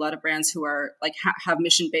talk to a lot of brands who are like have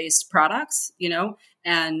mission-based products,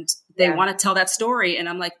 and they want to tell that story. And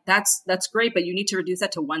I'm like, that's great, but you need to reduce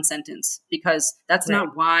that to one sentence, because that's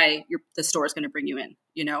not why the store is going to bring you in,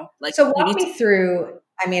 like. So walk me through,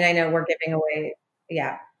 I know we're giving away.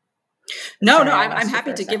 Yeah. No, I'm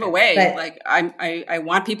happy to give away. But, like, I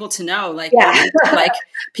want people to know, like, like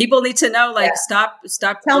people need to know, like, stop,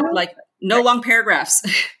 like, no long paragraphs,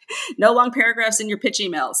 no long paragraphs in your pitch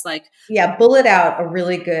emails. Like, bullet out a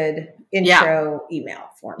really good intro email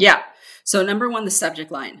form. Yeah. So number one, the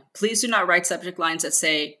subject line. Please do not write subject lines that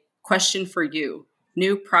say question for you,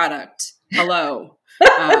 new product, hello.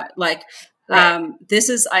 This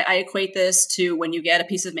is, I equate this to when you get a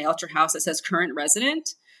piece of mail at your house that says current resident.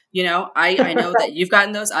 I know that you've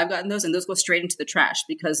gotten those, I've gotten those, and those go straight into the trash,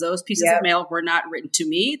 because those pieces of mail were not written to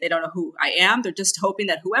me. They don't know who I am. They're just hoping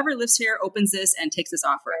that whoever lives here opens this and takes this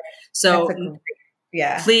offer. So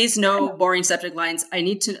please, no boring subject lines. I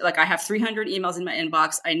need to, like, I have 300 emails in my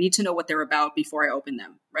inbox. I need to know what they're about before I open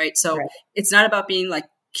them. Right. So it's not about being like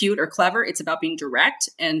cute or clever. It's about being direct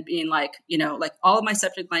and being like, like, all of my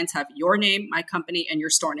subject lines have your name, my company, and your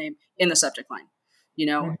store name in the subject line.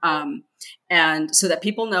 And so that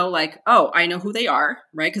people know, like, oh, I know who they are,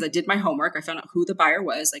 right? Because I did my homework. I found out who the buyer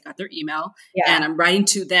was. I got their email and I'm writing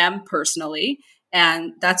to them personally.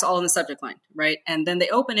 And that's all in the subject line, right? And then they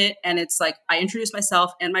open it and it's like, I introduce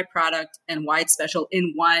myself and my product and why it's special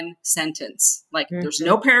in one sentence. Like, there's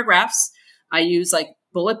no paragraphs. I use like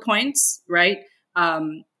bullet points, right?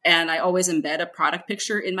 And I always embed a product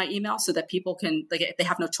picture in my email so that people can, like, they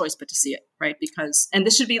have no choice but to see it, right? Because, and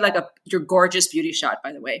this should be like your gorgeous beauty shot,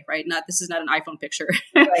 by the way, right? This is not an iPhone picture.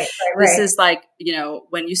 This is like,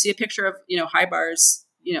 when you see a picture of, Hybar's,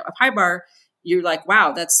 of Hybar, you're like,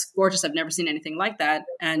 wow, that's gorgeous. I've never seen anything like that.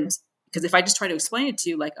 And because if I just try to explain it to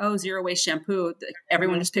you, like, oh, zero waste shampoo,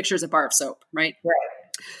 everyone just pictures a bar of soap, right?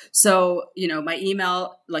 So, my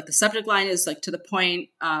email, like the subject line is like to the point.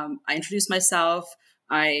 I introduce myself.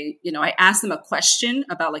 I ask them a question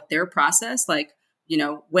about like their process, like,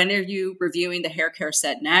 when are you reviewing the hair care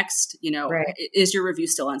set next? Right. Is your review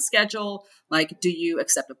still on schedule? Like, do you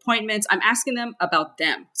accept appointments? I'm asking them about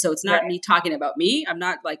them. So it's not me talking about me. I'm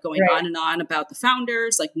not like going on and on about the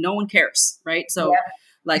founders. Like, no one cares. Right. So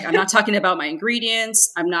like, I'm not talking about my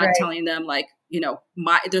ingredients. I'm not telling them like,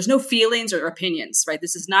 there's no feelings or opinions, right?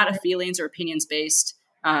 This is not a feelings or opinions based,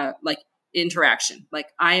 like interaction. Like,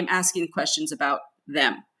 I am asking questions about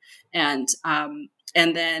them. And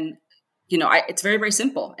then, it's very, very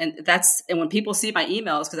simple. And when people see my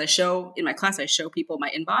emails, because I show people my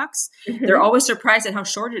inbox, they're always surprised at how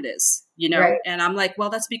short it is, and I'm like, well,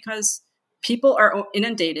 that's because people are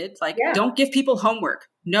inundated. Like, don't give people homework.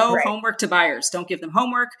 No homework to buyers. Don't give them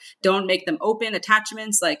homework. Don't make them open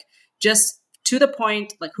attachments. Like, just to the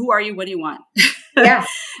point, like, who are you? What do you want? Yeah.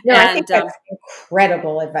 No, I think that's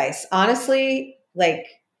incredible advice. Honestly, like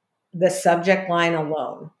the subject line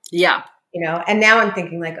alone. Yeah. And now I'm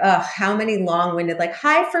thinking like, oh, how many long-winded, like,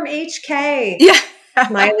 hi from HK. Yeah.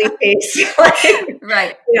 Smiley face. Like,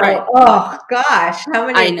 right. Oh gosh, how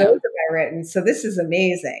many of those have I written? So this is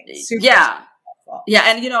amazing. Super successful. Yeah.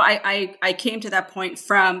 And, I came to that point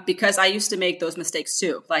because I used to make those mistakes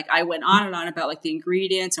too. Like, I went on and on about like the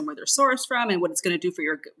ingredients and where they're sourced from and what it's going to do for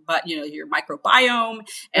your microbiome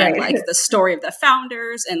and like the story of the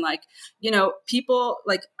founders. And like, people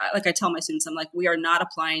like I tell my students, I'm like, we are not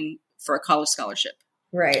applying for a college scholarship.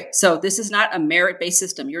 Right. So this is not a merit-based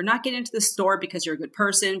system. You're not getting into the store because you're a good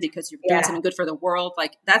person, because you're doing something good for the world.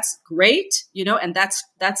 Like, that's great, and that's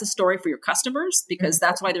a story for your customers, because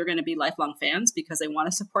that's why they're going to be lifelong fans, because they want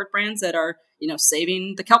to support brands that are,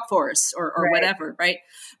 saving the kelp forest or whatever. Right.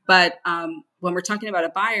 But when we're talking about a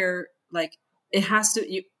buyer, like, it has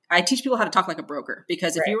to, I teach people how to talk like a broker,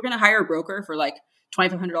 because if you were going to hire a broker for like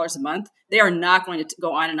 $2,500 a month, they are not going to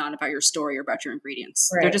go on and on about your story or about your ingredients.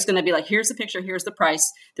 Right. They're just going to be like, here's the picture, here's the price.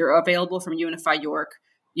 They're available from Unify York.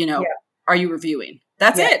 Are you reviewing?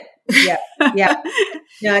 That's it. Yeah. Yeah.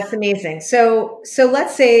 No, it's amazing. So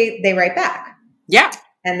let's say they write back. Yeah.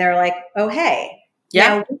 And they're like, oh, hey.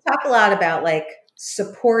 Yeah. Now, we talk a lot about like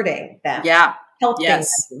supporting them. Yeah. Helping them,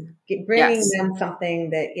 bringing them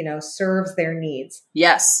something that, serves their needs.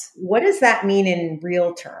 Yes. What does that mean in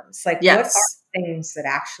real terms? Like, what are things that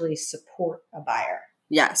actually support a buyer?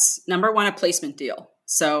 Yes. Number one, a placement deal.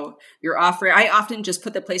 So I often just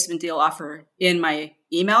put the placement deal offer in my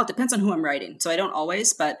email. It depends on who I'm writing. So I don't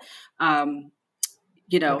always, but,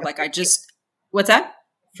 what's that?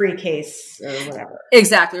 Free case or whatever.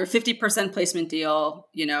 Exactly. Or 50% placement deal.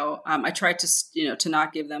 I tried to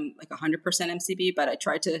not give them like 100% MCB, but I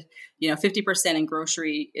tried to, 50% in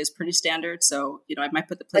grocery is pretty standard. So, I might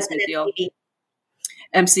put the placement deal.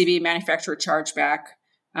 MCB, manufacturer chargeback,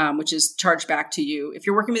 which is charged back to you. If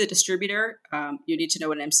you're working with a distributor, you need to know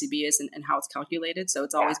what an MCB is and how it's calculated. So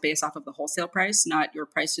it's always based off of the wholesale price, not your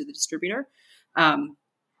price to the distributor.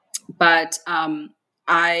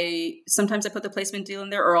 Sometimes I put the placement deal in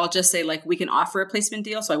there, or I'll just say like, we can offer a placement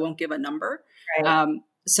deal. So I won't give a number. Right.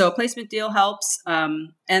 So a placement deal helps.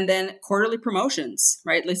 And then quarterly promotions,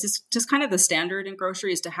 right? This is just kind of the standard in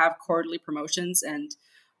grocery, is to have quarterly promotions. And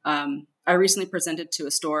I recently presented to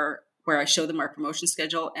a store where I showed them our promotion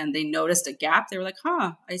schedule, and they noticed a gap. They were like,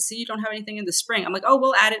 I see you don't have anything in the spring. I'm like, oh,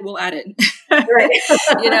 we'll add it.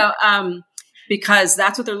 Right. Because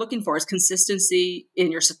that's what they're looking for, is consistency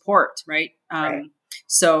in your support. Right.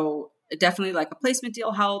 So definitely like a placement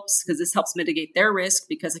deal helps, because this helps mitigate their risk,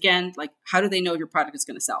 because again, like, how do they know your product is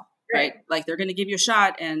going to sell? Right. Like, they're going to give you a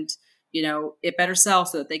shot, and it better sell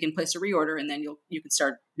so that they can place a reorder, and then you can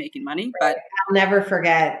start making money. Right. But I'll never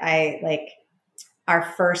forget, our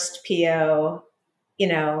first PO,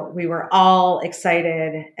 we were all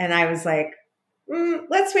excited, and I was like,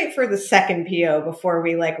 let's wait for the second PO before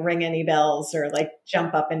we like ring any bells or like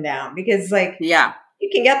jump up and down, because you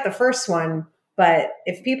can get the first one, but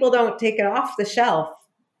if people don't take it off the shelf,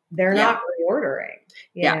 they're not reordering.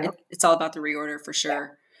 It's all about the reorder for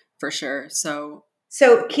sure. For sure. So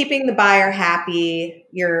keeping the buyer happy,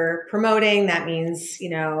 you're promoting, that means,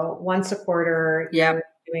 once a quarter, you're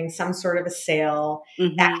doing some sort of a sale.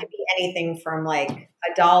 Mm-hmm. That could be anything from like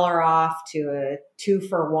 $1 off to a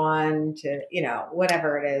 2-for-1 to,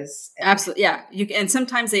 whatever it is. Absolutely. Yeah. And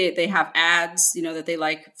sometimes they have ads, that they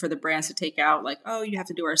like for the brands to take out, like, oh, you have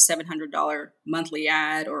to do our $700 monthly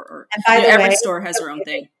ad, or and by the way, every store has their own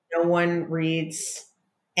thing. No one reads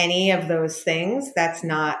any of those things. That's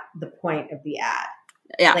not the point of the ad.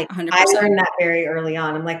 Yeah, like 100%. I learned that very early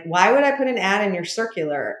on. I'm like, why would I put an ad in your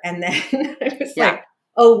circular? And then I was like,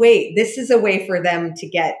 oh, wait, this is a way for them to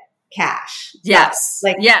get cash. Yes.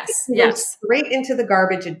 Like, yes. Yes. Straight into the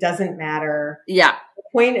garbage. It doesn't matter. Yeah. The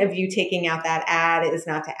point of you taking out that ad is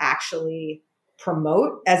not to actually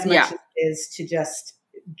promote as much as it is to just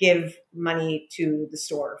give money to the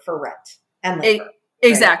store for rent and labor.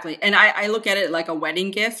 Exactly. And I look at it like a wedding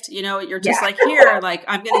gift, you're just like, here, like,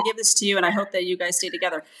 I'm going to give this to you and I hope that you guys stay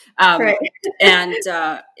together. And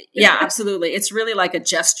yeah, absolutely. It's really like a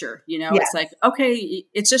gesture, it's like, okay,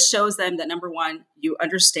 it just shows them that number one, you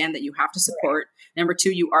understand that you have to support. Number two,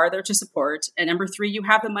 you are there to support. And number three, you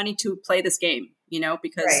have the money to play this game,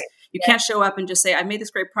 because you can't show up and just say, I made this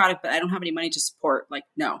great product, but I don't have any money to support. Like,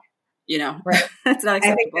 no, that's not acceptable.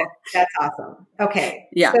 I think that's awesome. Okay.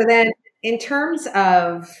 Yeah. So then, in terms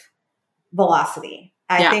of velocity,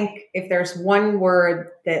 I think if there's one word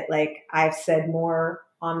that like I've said more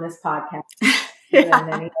on this podcast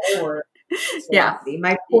than any other word, it's velocity.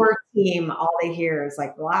 My core team, all they hear is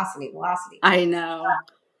like velocity. I know.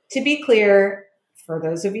 To be clear, for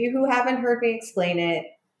those of you who haven't heard me explain it,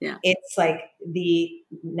 it's like the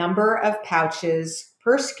number of pouches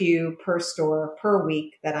per SKU, per store, per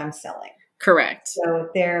week that I'm selling. Correct. So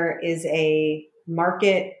there is a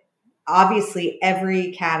market. Obviously,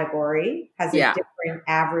 every category has a different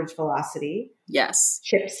average velocity. Yes.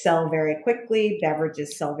 Chips sell very quickly.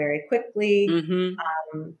 Beverages sell very quickly.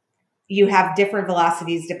 Mm-hmm. You have different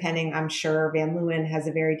velocities depending, I'm sure Van Leeuwen has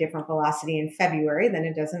a very different velocity in February than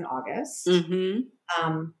it does in August.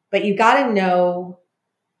 Mm-hmm. But you got to know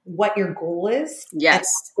what your goal is. Yes. And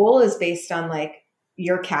goal is based on like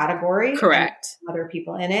your category. Correct. Other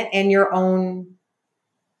people in it and your own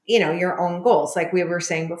your own goals. Like we were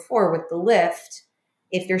saying before with the lift,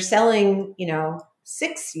 if you're selling,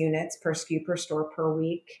 6 units per SKU per store per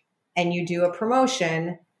week and you do a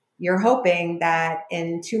promotion, you're hoping that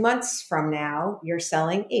in 2 months from now, you're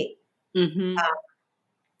selling 8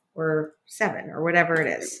 or 7 or whatever it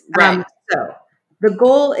is. Right. So the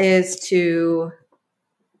goal is to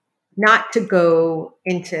not to go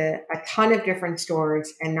into a ton of different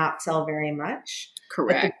stores and not sell very much.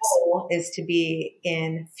 Correct. But the goal is to be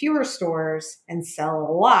in fewer stores and sell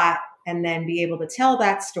a lot and then be able to tell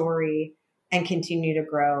that story and continue to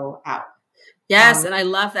grow out. Yes. And I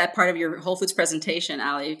love that part of your Whole Foods presentation,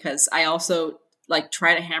 Ali, because I also like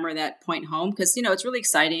try to hammer that point home because, it's really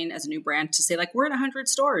exciting as a new brand to say like, we're in 100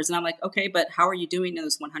 stores. And I'm like, okay, but how are you doing in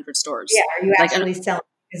those 100 stores? Yeah. Are you actually selling?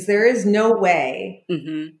 Because there is no way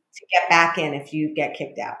to get back in if you get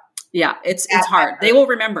kicked out. Yeah, it's hard. They will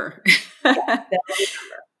remember.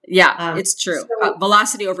 It's true. So,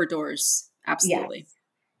 velocity over doors. Absolutely. Yes.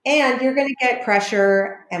 And you're going to get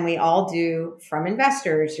pressure, and we all do, from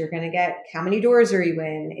investors. You're going to get, how many doors are you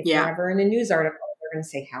in? If you're ever in a news article, they're going to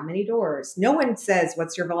say, how many doors? No one says,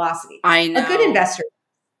 what's your velocity? I know. A good investor.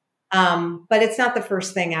 But it's not the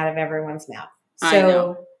first thing out of everyone's mouth. So, I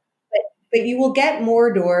know. But you will get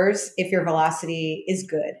more doors if your velocity is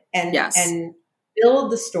good. And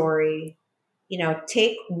build the story,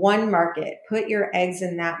 take one market, put your eggs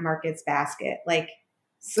in that market's basket,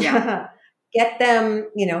 get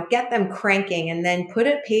them cranking and then put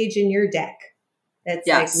a page in your deck. That's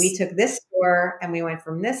like, we took this store and we went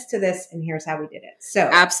from this to this and here's how we did it. So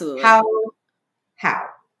absolutely. How?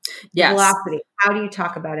 Yes. Velocity. How do you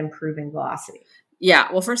talk about improving velocity?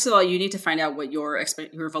 Yeah. Well, first of all, you need to find out what your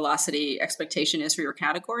velocity expectation is for your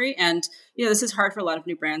category. And, this is hard for a lot of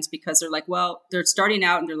new brands because they're like, well, they're starting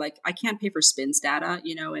out and they're like, I can't pay for SPINS data,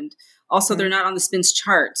 and also they're not on the SPINS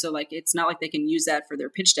chart. So like, it's not like they can use that for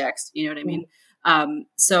their pitch decks. You know what I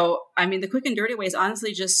mean? The quick and dirty way is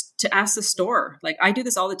honestly just to ask the store. Like I do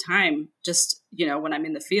this all the time, just, when I'm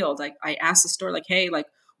in the field, like I ask the store like, hey, like,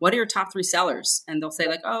 what are your top 3 sellers? And they'll say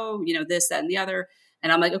like, oh, this, that, and the other.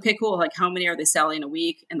 And I'm like, okay, cool. Like, how many are they selling a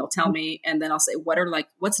week? And they'll tell me. And then I'll say,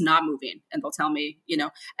 what's not moving? And they'll tell me,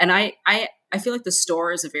 and I feel like the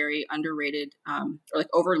store is a very underrated or like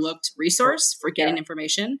overlooked resource for getting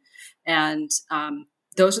information. And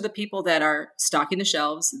those are the people that are stocking the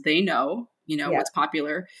shelves. They know, what's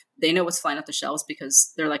popular. They know what's flying off the shelves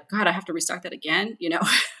because they're like, God, I have to restock that again,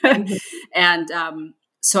 And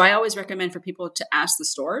so I always recommend for people to ask the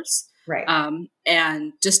stores. Right.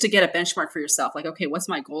 And just to get a benchmark for yourself, like, okay, what's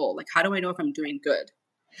my goal? Like, how do I know if I'm doing good?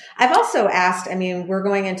 I've also asked, we're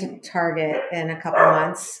going into Target in a couple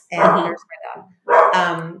months and there's my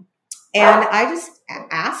dog. And I just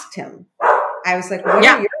asked him, I was like, what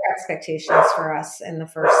are your expectations for us in the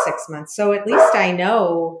first 6 months? So at least I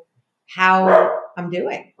know how I'm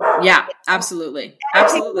doing. Yeah, absolutely. And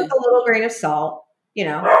absolutely. With a little grain of salt,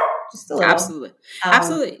 just a little. Absolutely.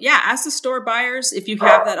 Absolutely. Yeah. Ask the store buyers if you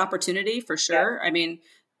have that opportunity for sure.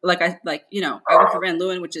 I work for Van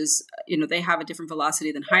Leeuwen, which is, they have a different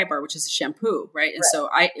velocity than Hybar, which is a shampoo. Right. And so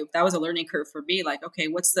that was a learning curve for me. Like, okay,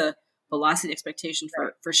 what's the velocity expectation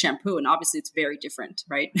for shampoo? And obviously it's very different.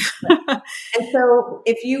 Right. And so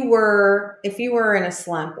if you were in a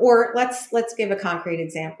slump, or let's give a concrete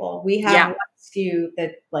example. We have one SKU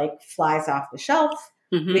that like flies off the shelf.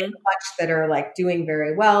 Mm-hmm. We have a bunch that are like doing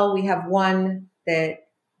very well. We have one that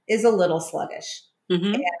is a little sluggish.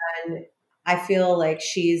 Mm-hmm. And I feel like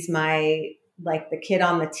she's the kid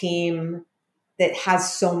on the team that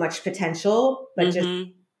has so much potential, but just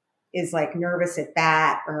is like nervous at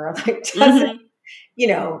bat, or like doesn't,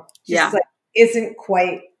 just like isn't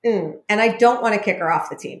quite. And I don't want to kick her off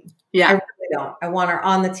the team. Yeah, I really don't. I want her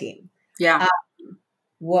on the team. Yeah.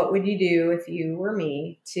 What would you do if you were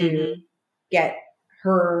me to get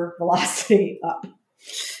her velocity up?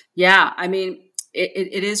 Yeah, I mean,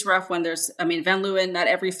 it is rough when Van Leeuwen, not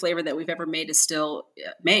every flavor that we've ever made is still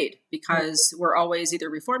made, because we're always either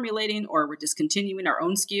reformulating or we're discontinuing our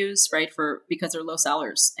own SKUs, right? Because they're low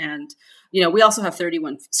sellers. And, we also have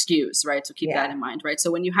 31 SKUs, right? So keep that in mind, right?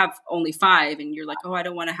 So when you have only 5 and you're like, oh, I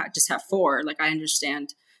don't want to just have 4, like I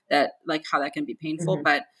understand that, like how that can be painful.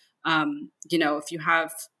 But, if you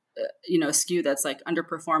have, a SKU that's like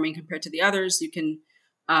underperforming compared to the others, you can,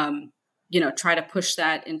 try to push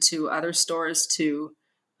that into other stores to,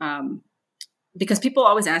 because people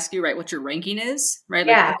always ask you, right, what your ranking is, right?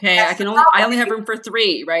 Like, okay, I only have room for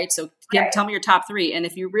 3, right? So tell me your top 3. And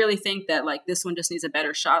if you really think that like this one just needs a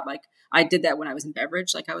better shot, like I did that when I was in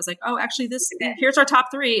beverage, like I was like, oh, actually here's our top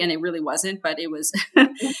 3. And it really wasn't, but it was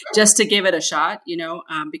just to give it a shot,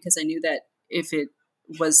 because I knew that if it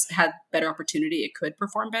had better opportunity, it could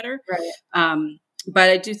perform better. Right. But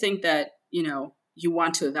I do think that, you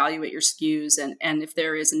want to evaluate your SKUs, and if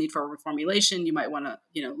there is a need for a reformulation, you might want to,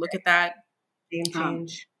 look at that. Name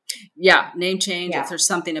change. Name change. Yeah. If there's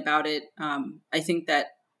something about it, I think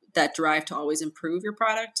that drive to always improve your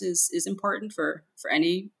product is important for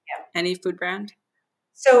any food brand.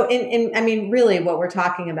 So I mean, really what we're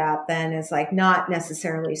talking about then is like not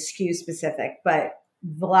necessarily SKU specific, but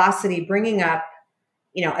velocity, bringing up,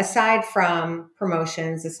 aside from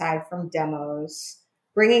promotions, aside from demos,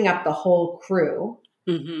 bringing up the whole crew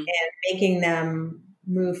and making them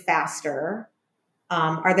move faster.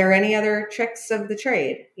 Are there any other tricks of the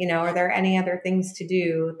trade? Are there any other things to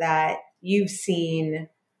do that you've seen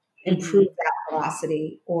improve that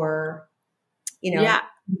velocity, or,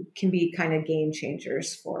 can be kind of game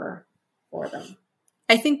changers for them?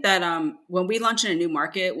 I think that when we launch in a new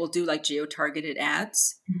market, we'll do like geo-targeted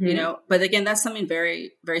ads, but again, that's something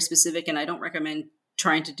very, very specific. And I don't recommend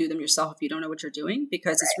trying to do them yourself if you don't know what you're doing,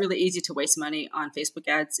 because it's really easy to waste money on Facebook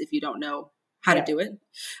ads if you don't know how to do it.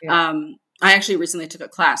 Yeah. I actually recently took a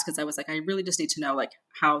class because I was like, I really just need to know like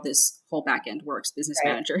how this whole back end works, business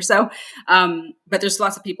manager. So, but there's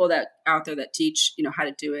lots of people out there that teach, how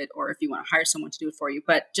to do it, or if you want to hire someone to do it for you.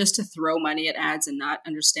 But just to throw money at ads and not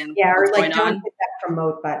understand what's going on. Don't hit that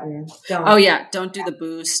promote button. Don't do the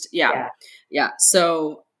boost. Yeah.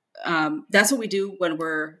 So that's what we do when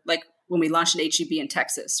we launched an HEB in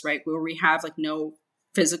Texas, right? Where we have like no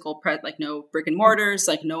physical no brick and mortars,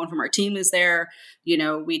 like no one from our team is there.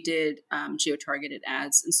 We did geo-targeted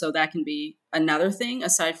ads. And so that can be another thing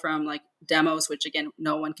aside from like demos, which again,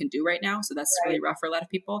 no one can do right now. So that's really rough for a lot of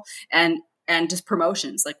people. And just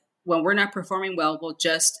promotions. Like when we're not performing well, we'll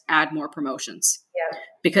just add more promotions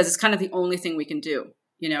because it's kind of the only thing we can do,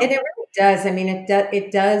 And it really does. I mean,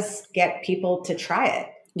 it does get people to try it.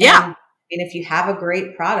 Yeah. And if you have a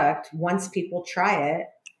great product, once people try it,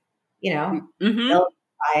 they'll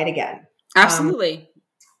buy it again. Absolutely.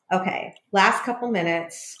 Okay. Last couple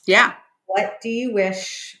minutes. Yeah. What do you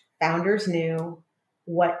wish founders knew?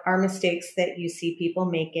 What are mistakes that you see people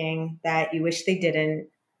making that you wish they didn't?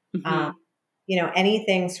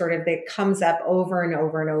 Anything sort of that comes up over and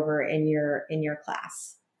over and over in your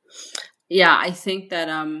class. Yeah. I think that,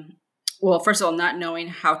 well, first of all, not knowing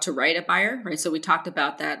how to write a buyer, right? So we talked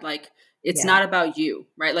about that, like, it's not about you,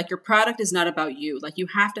 right? Like your product is not about you. Like you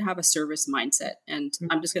have to have a service mindset. And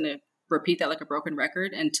I'm just going to repeat that like a broken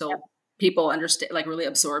record until people understand, like really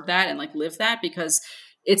absorb that and like live that, because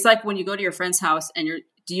it's like when you go to your friend's house and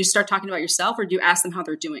do you start talking about yourself or do you ask them how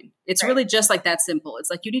they're doing? It's really just like that simple.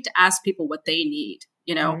 It's like you need to ask people what they need,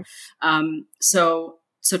 So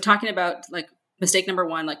talking about like mistake number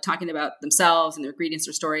 1, like talking about themselves and their ingredients,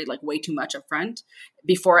 their story, like way too much up front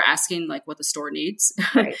before asking like what the store needs.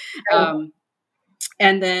 Right.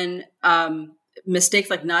 And then mistakes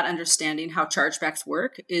like not understanding how chargebacks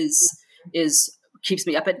work is keeps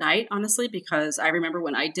me up at night, honestly, because I remember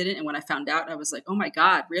when I did it and when I found out, I was like, oh my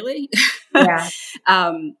God, really? Yeah.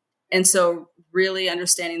 And so really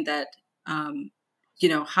understanding that,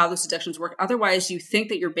 how those deductions work. Otherwise, you think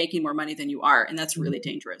that you're making more money than you are. And that's really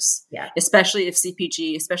dangerous. Yeah. Especially if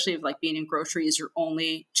CPG, especially if like being in grocery is your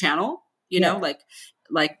only channel, like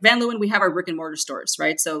Van Leeuwen, we have our brick and mortar stores,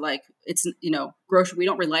 right? So like it's, grocery, we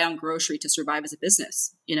don't rely on grocery to survive as a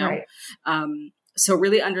business, Right. So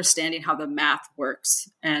really understanding how the math works.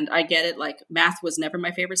 And I get it. Like math was never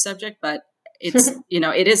my favorite subject, but it's,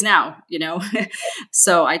 it is now,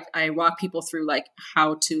 so I walk people through like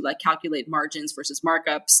how to like calculate margins versus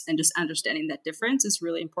markups, and just understanding that difference is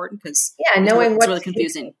really important because knowing it's really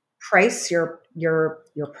confusing. Price your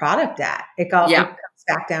product at. It comes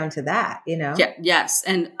back down to that, Yeah. Yes.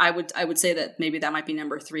 And I would say that maybe that might be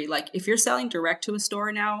number 3. Like if you're selling direct to a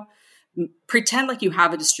store now, pretend like you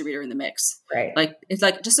have a distributor in the mix, right? Like it's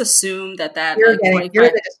like just assume that you're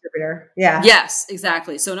the distributor. Yeah. Yes,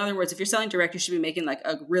 exactly. So in other words, if you're selling direct, you should be making like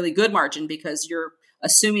a really good margin because you're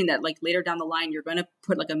assuming that like later down the line you're going to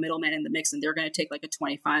put like a middleman in the mix and they're going to take like a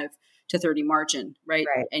 25 to 30 margin, right?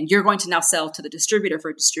 And you're going to now sell to the distributor for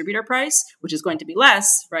a distributor price, which is going to be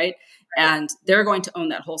less, right? And they're going to own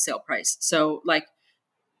that wholesale price. So like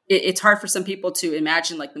it's hard for some people to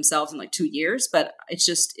imagine like themselves in like 2 years, but it's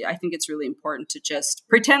just, I think it's really important to just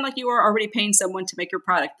pretend like you are already paying someone to make your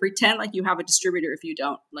product. Pretend like you have a distributor if you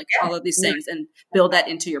don't, like all of these things, and build that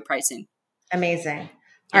into your pricing. Amazing.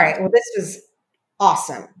 All right. Well, this was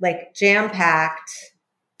awesome. Like jam-packed.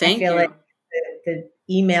 Thank you. I feel like the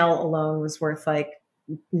email alone was worth like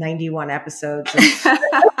 91 episodes of this podcast.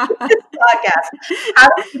 How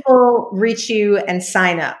do people reach you and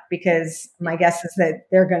sign up? Because my guess is that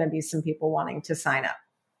there are going to be some people wanting to sign up.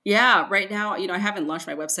 Yeah, right now, I haven't launched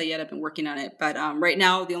my website yet. I've been working on it. But right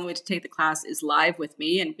now, the only way to take the class is live with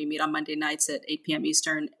me. And we meet on Monday nights at 8 p.m.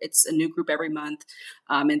 Eastern. It's a new group every month.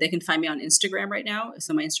 And they can find me on Instagram right now.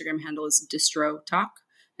 So my Instagram handle is Distro Talk.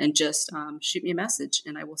 And just shoot me a message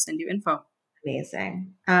and I will send you info.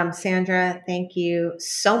 Amazing. Sandra, thank you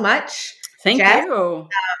so much. Thank Jess, you.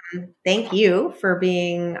 Thank you for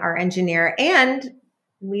being our engineer. And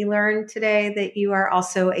we learned today that you are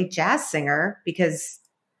also a jazz singer because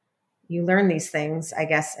you learn these things, I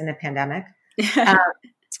guess, in a pandemic.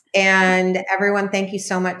 And everyone, thank you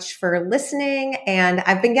so much for listening. And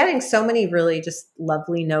I've been getting so many really just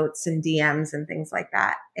lovely notes and DMs and things like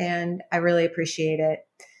that. And I really appreciate it.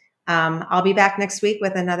 I'll be back next week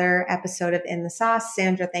with another episode of In the Sauce.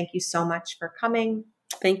 Sandra, thank you so much for coming.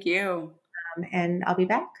 Thank you. And I'll be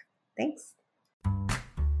back. Thanks.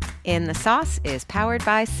 In the Sauce is powered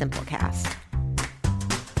by Simplecast.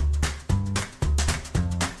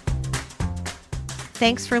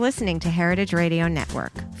 Thanks for listening to Heritage Radio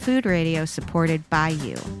Network, food radio supported by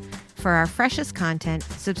you. For our freshest content,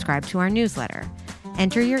 subscribe to our newsletter.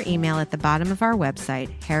 Enter your email at the bottom of our website,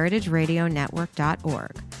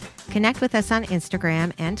 heritageradionetwork.org. Connect with us on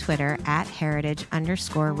Instagram and Twitter at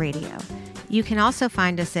 @heritage_radio. You can also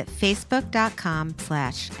find us at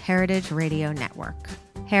facebook.com/Heritage Radio Network.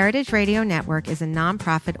 Heritage Radio Network is a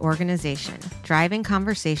nonprofit organization driving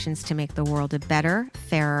conversations to make the world a better,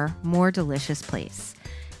 fairer, more delicious place.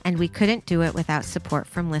 And we couldn't do it without support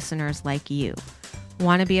from listeners like you.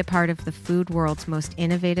 Want to be a part of the food world's most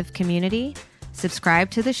innovative community? Subscribe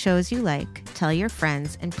to the shows you like, tell your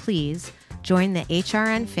friends, and please join the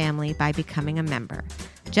HRN family by becoming a member.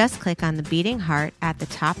 Just click on the beating heart at the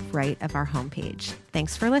top right of our homepage.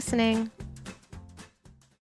 Thanks for listening.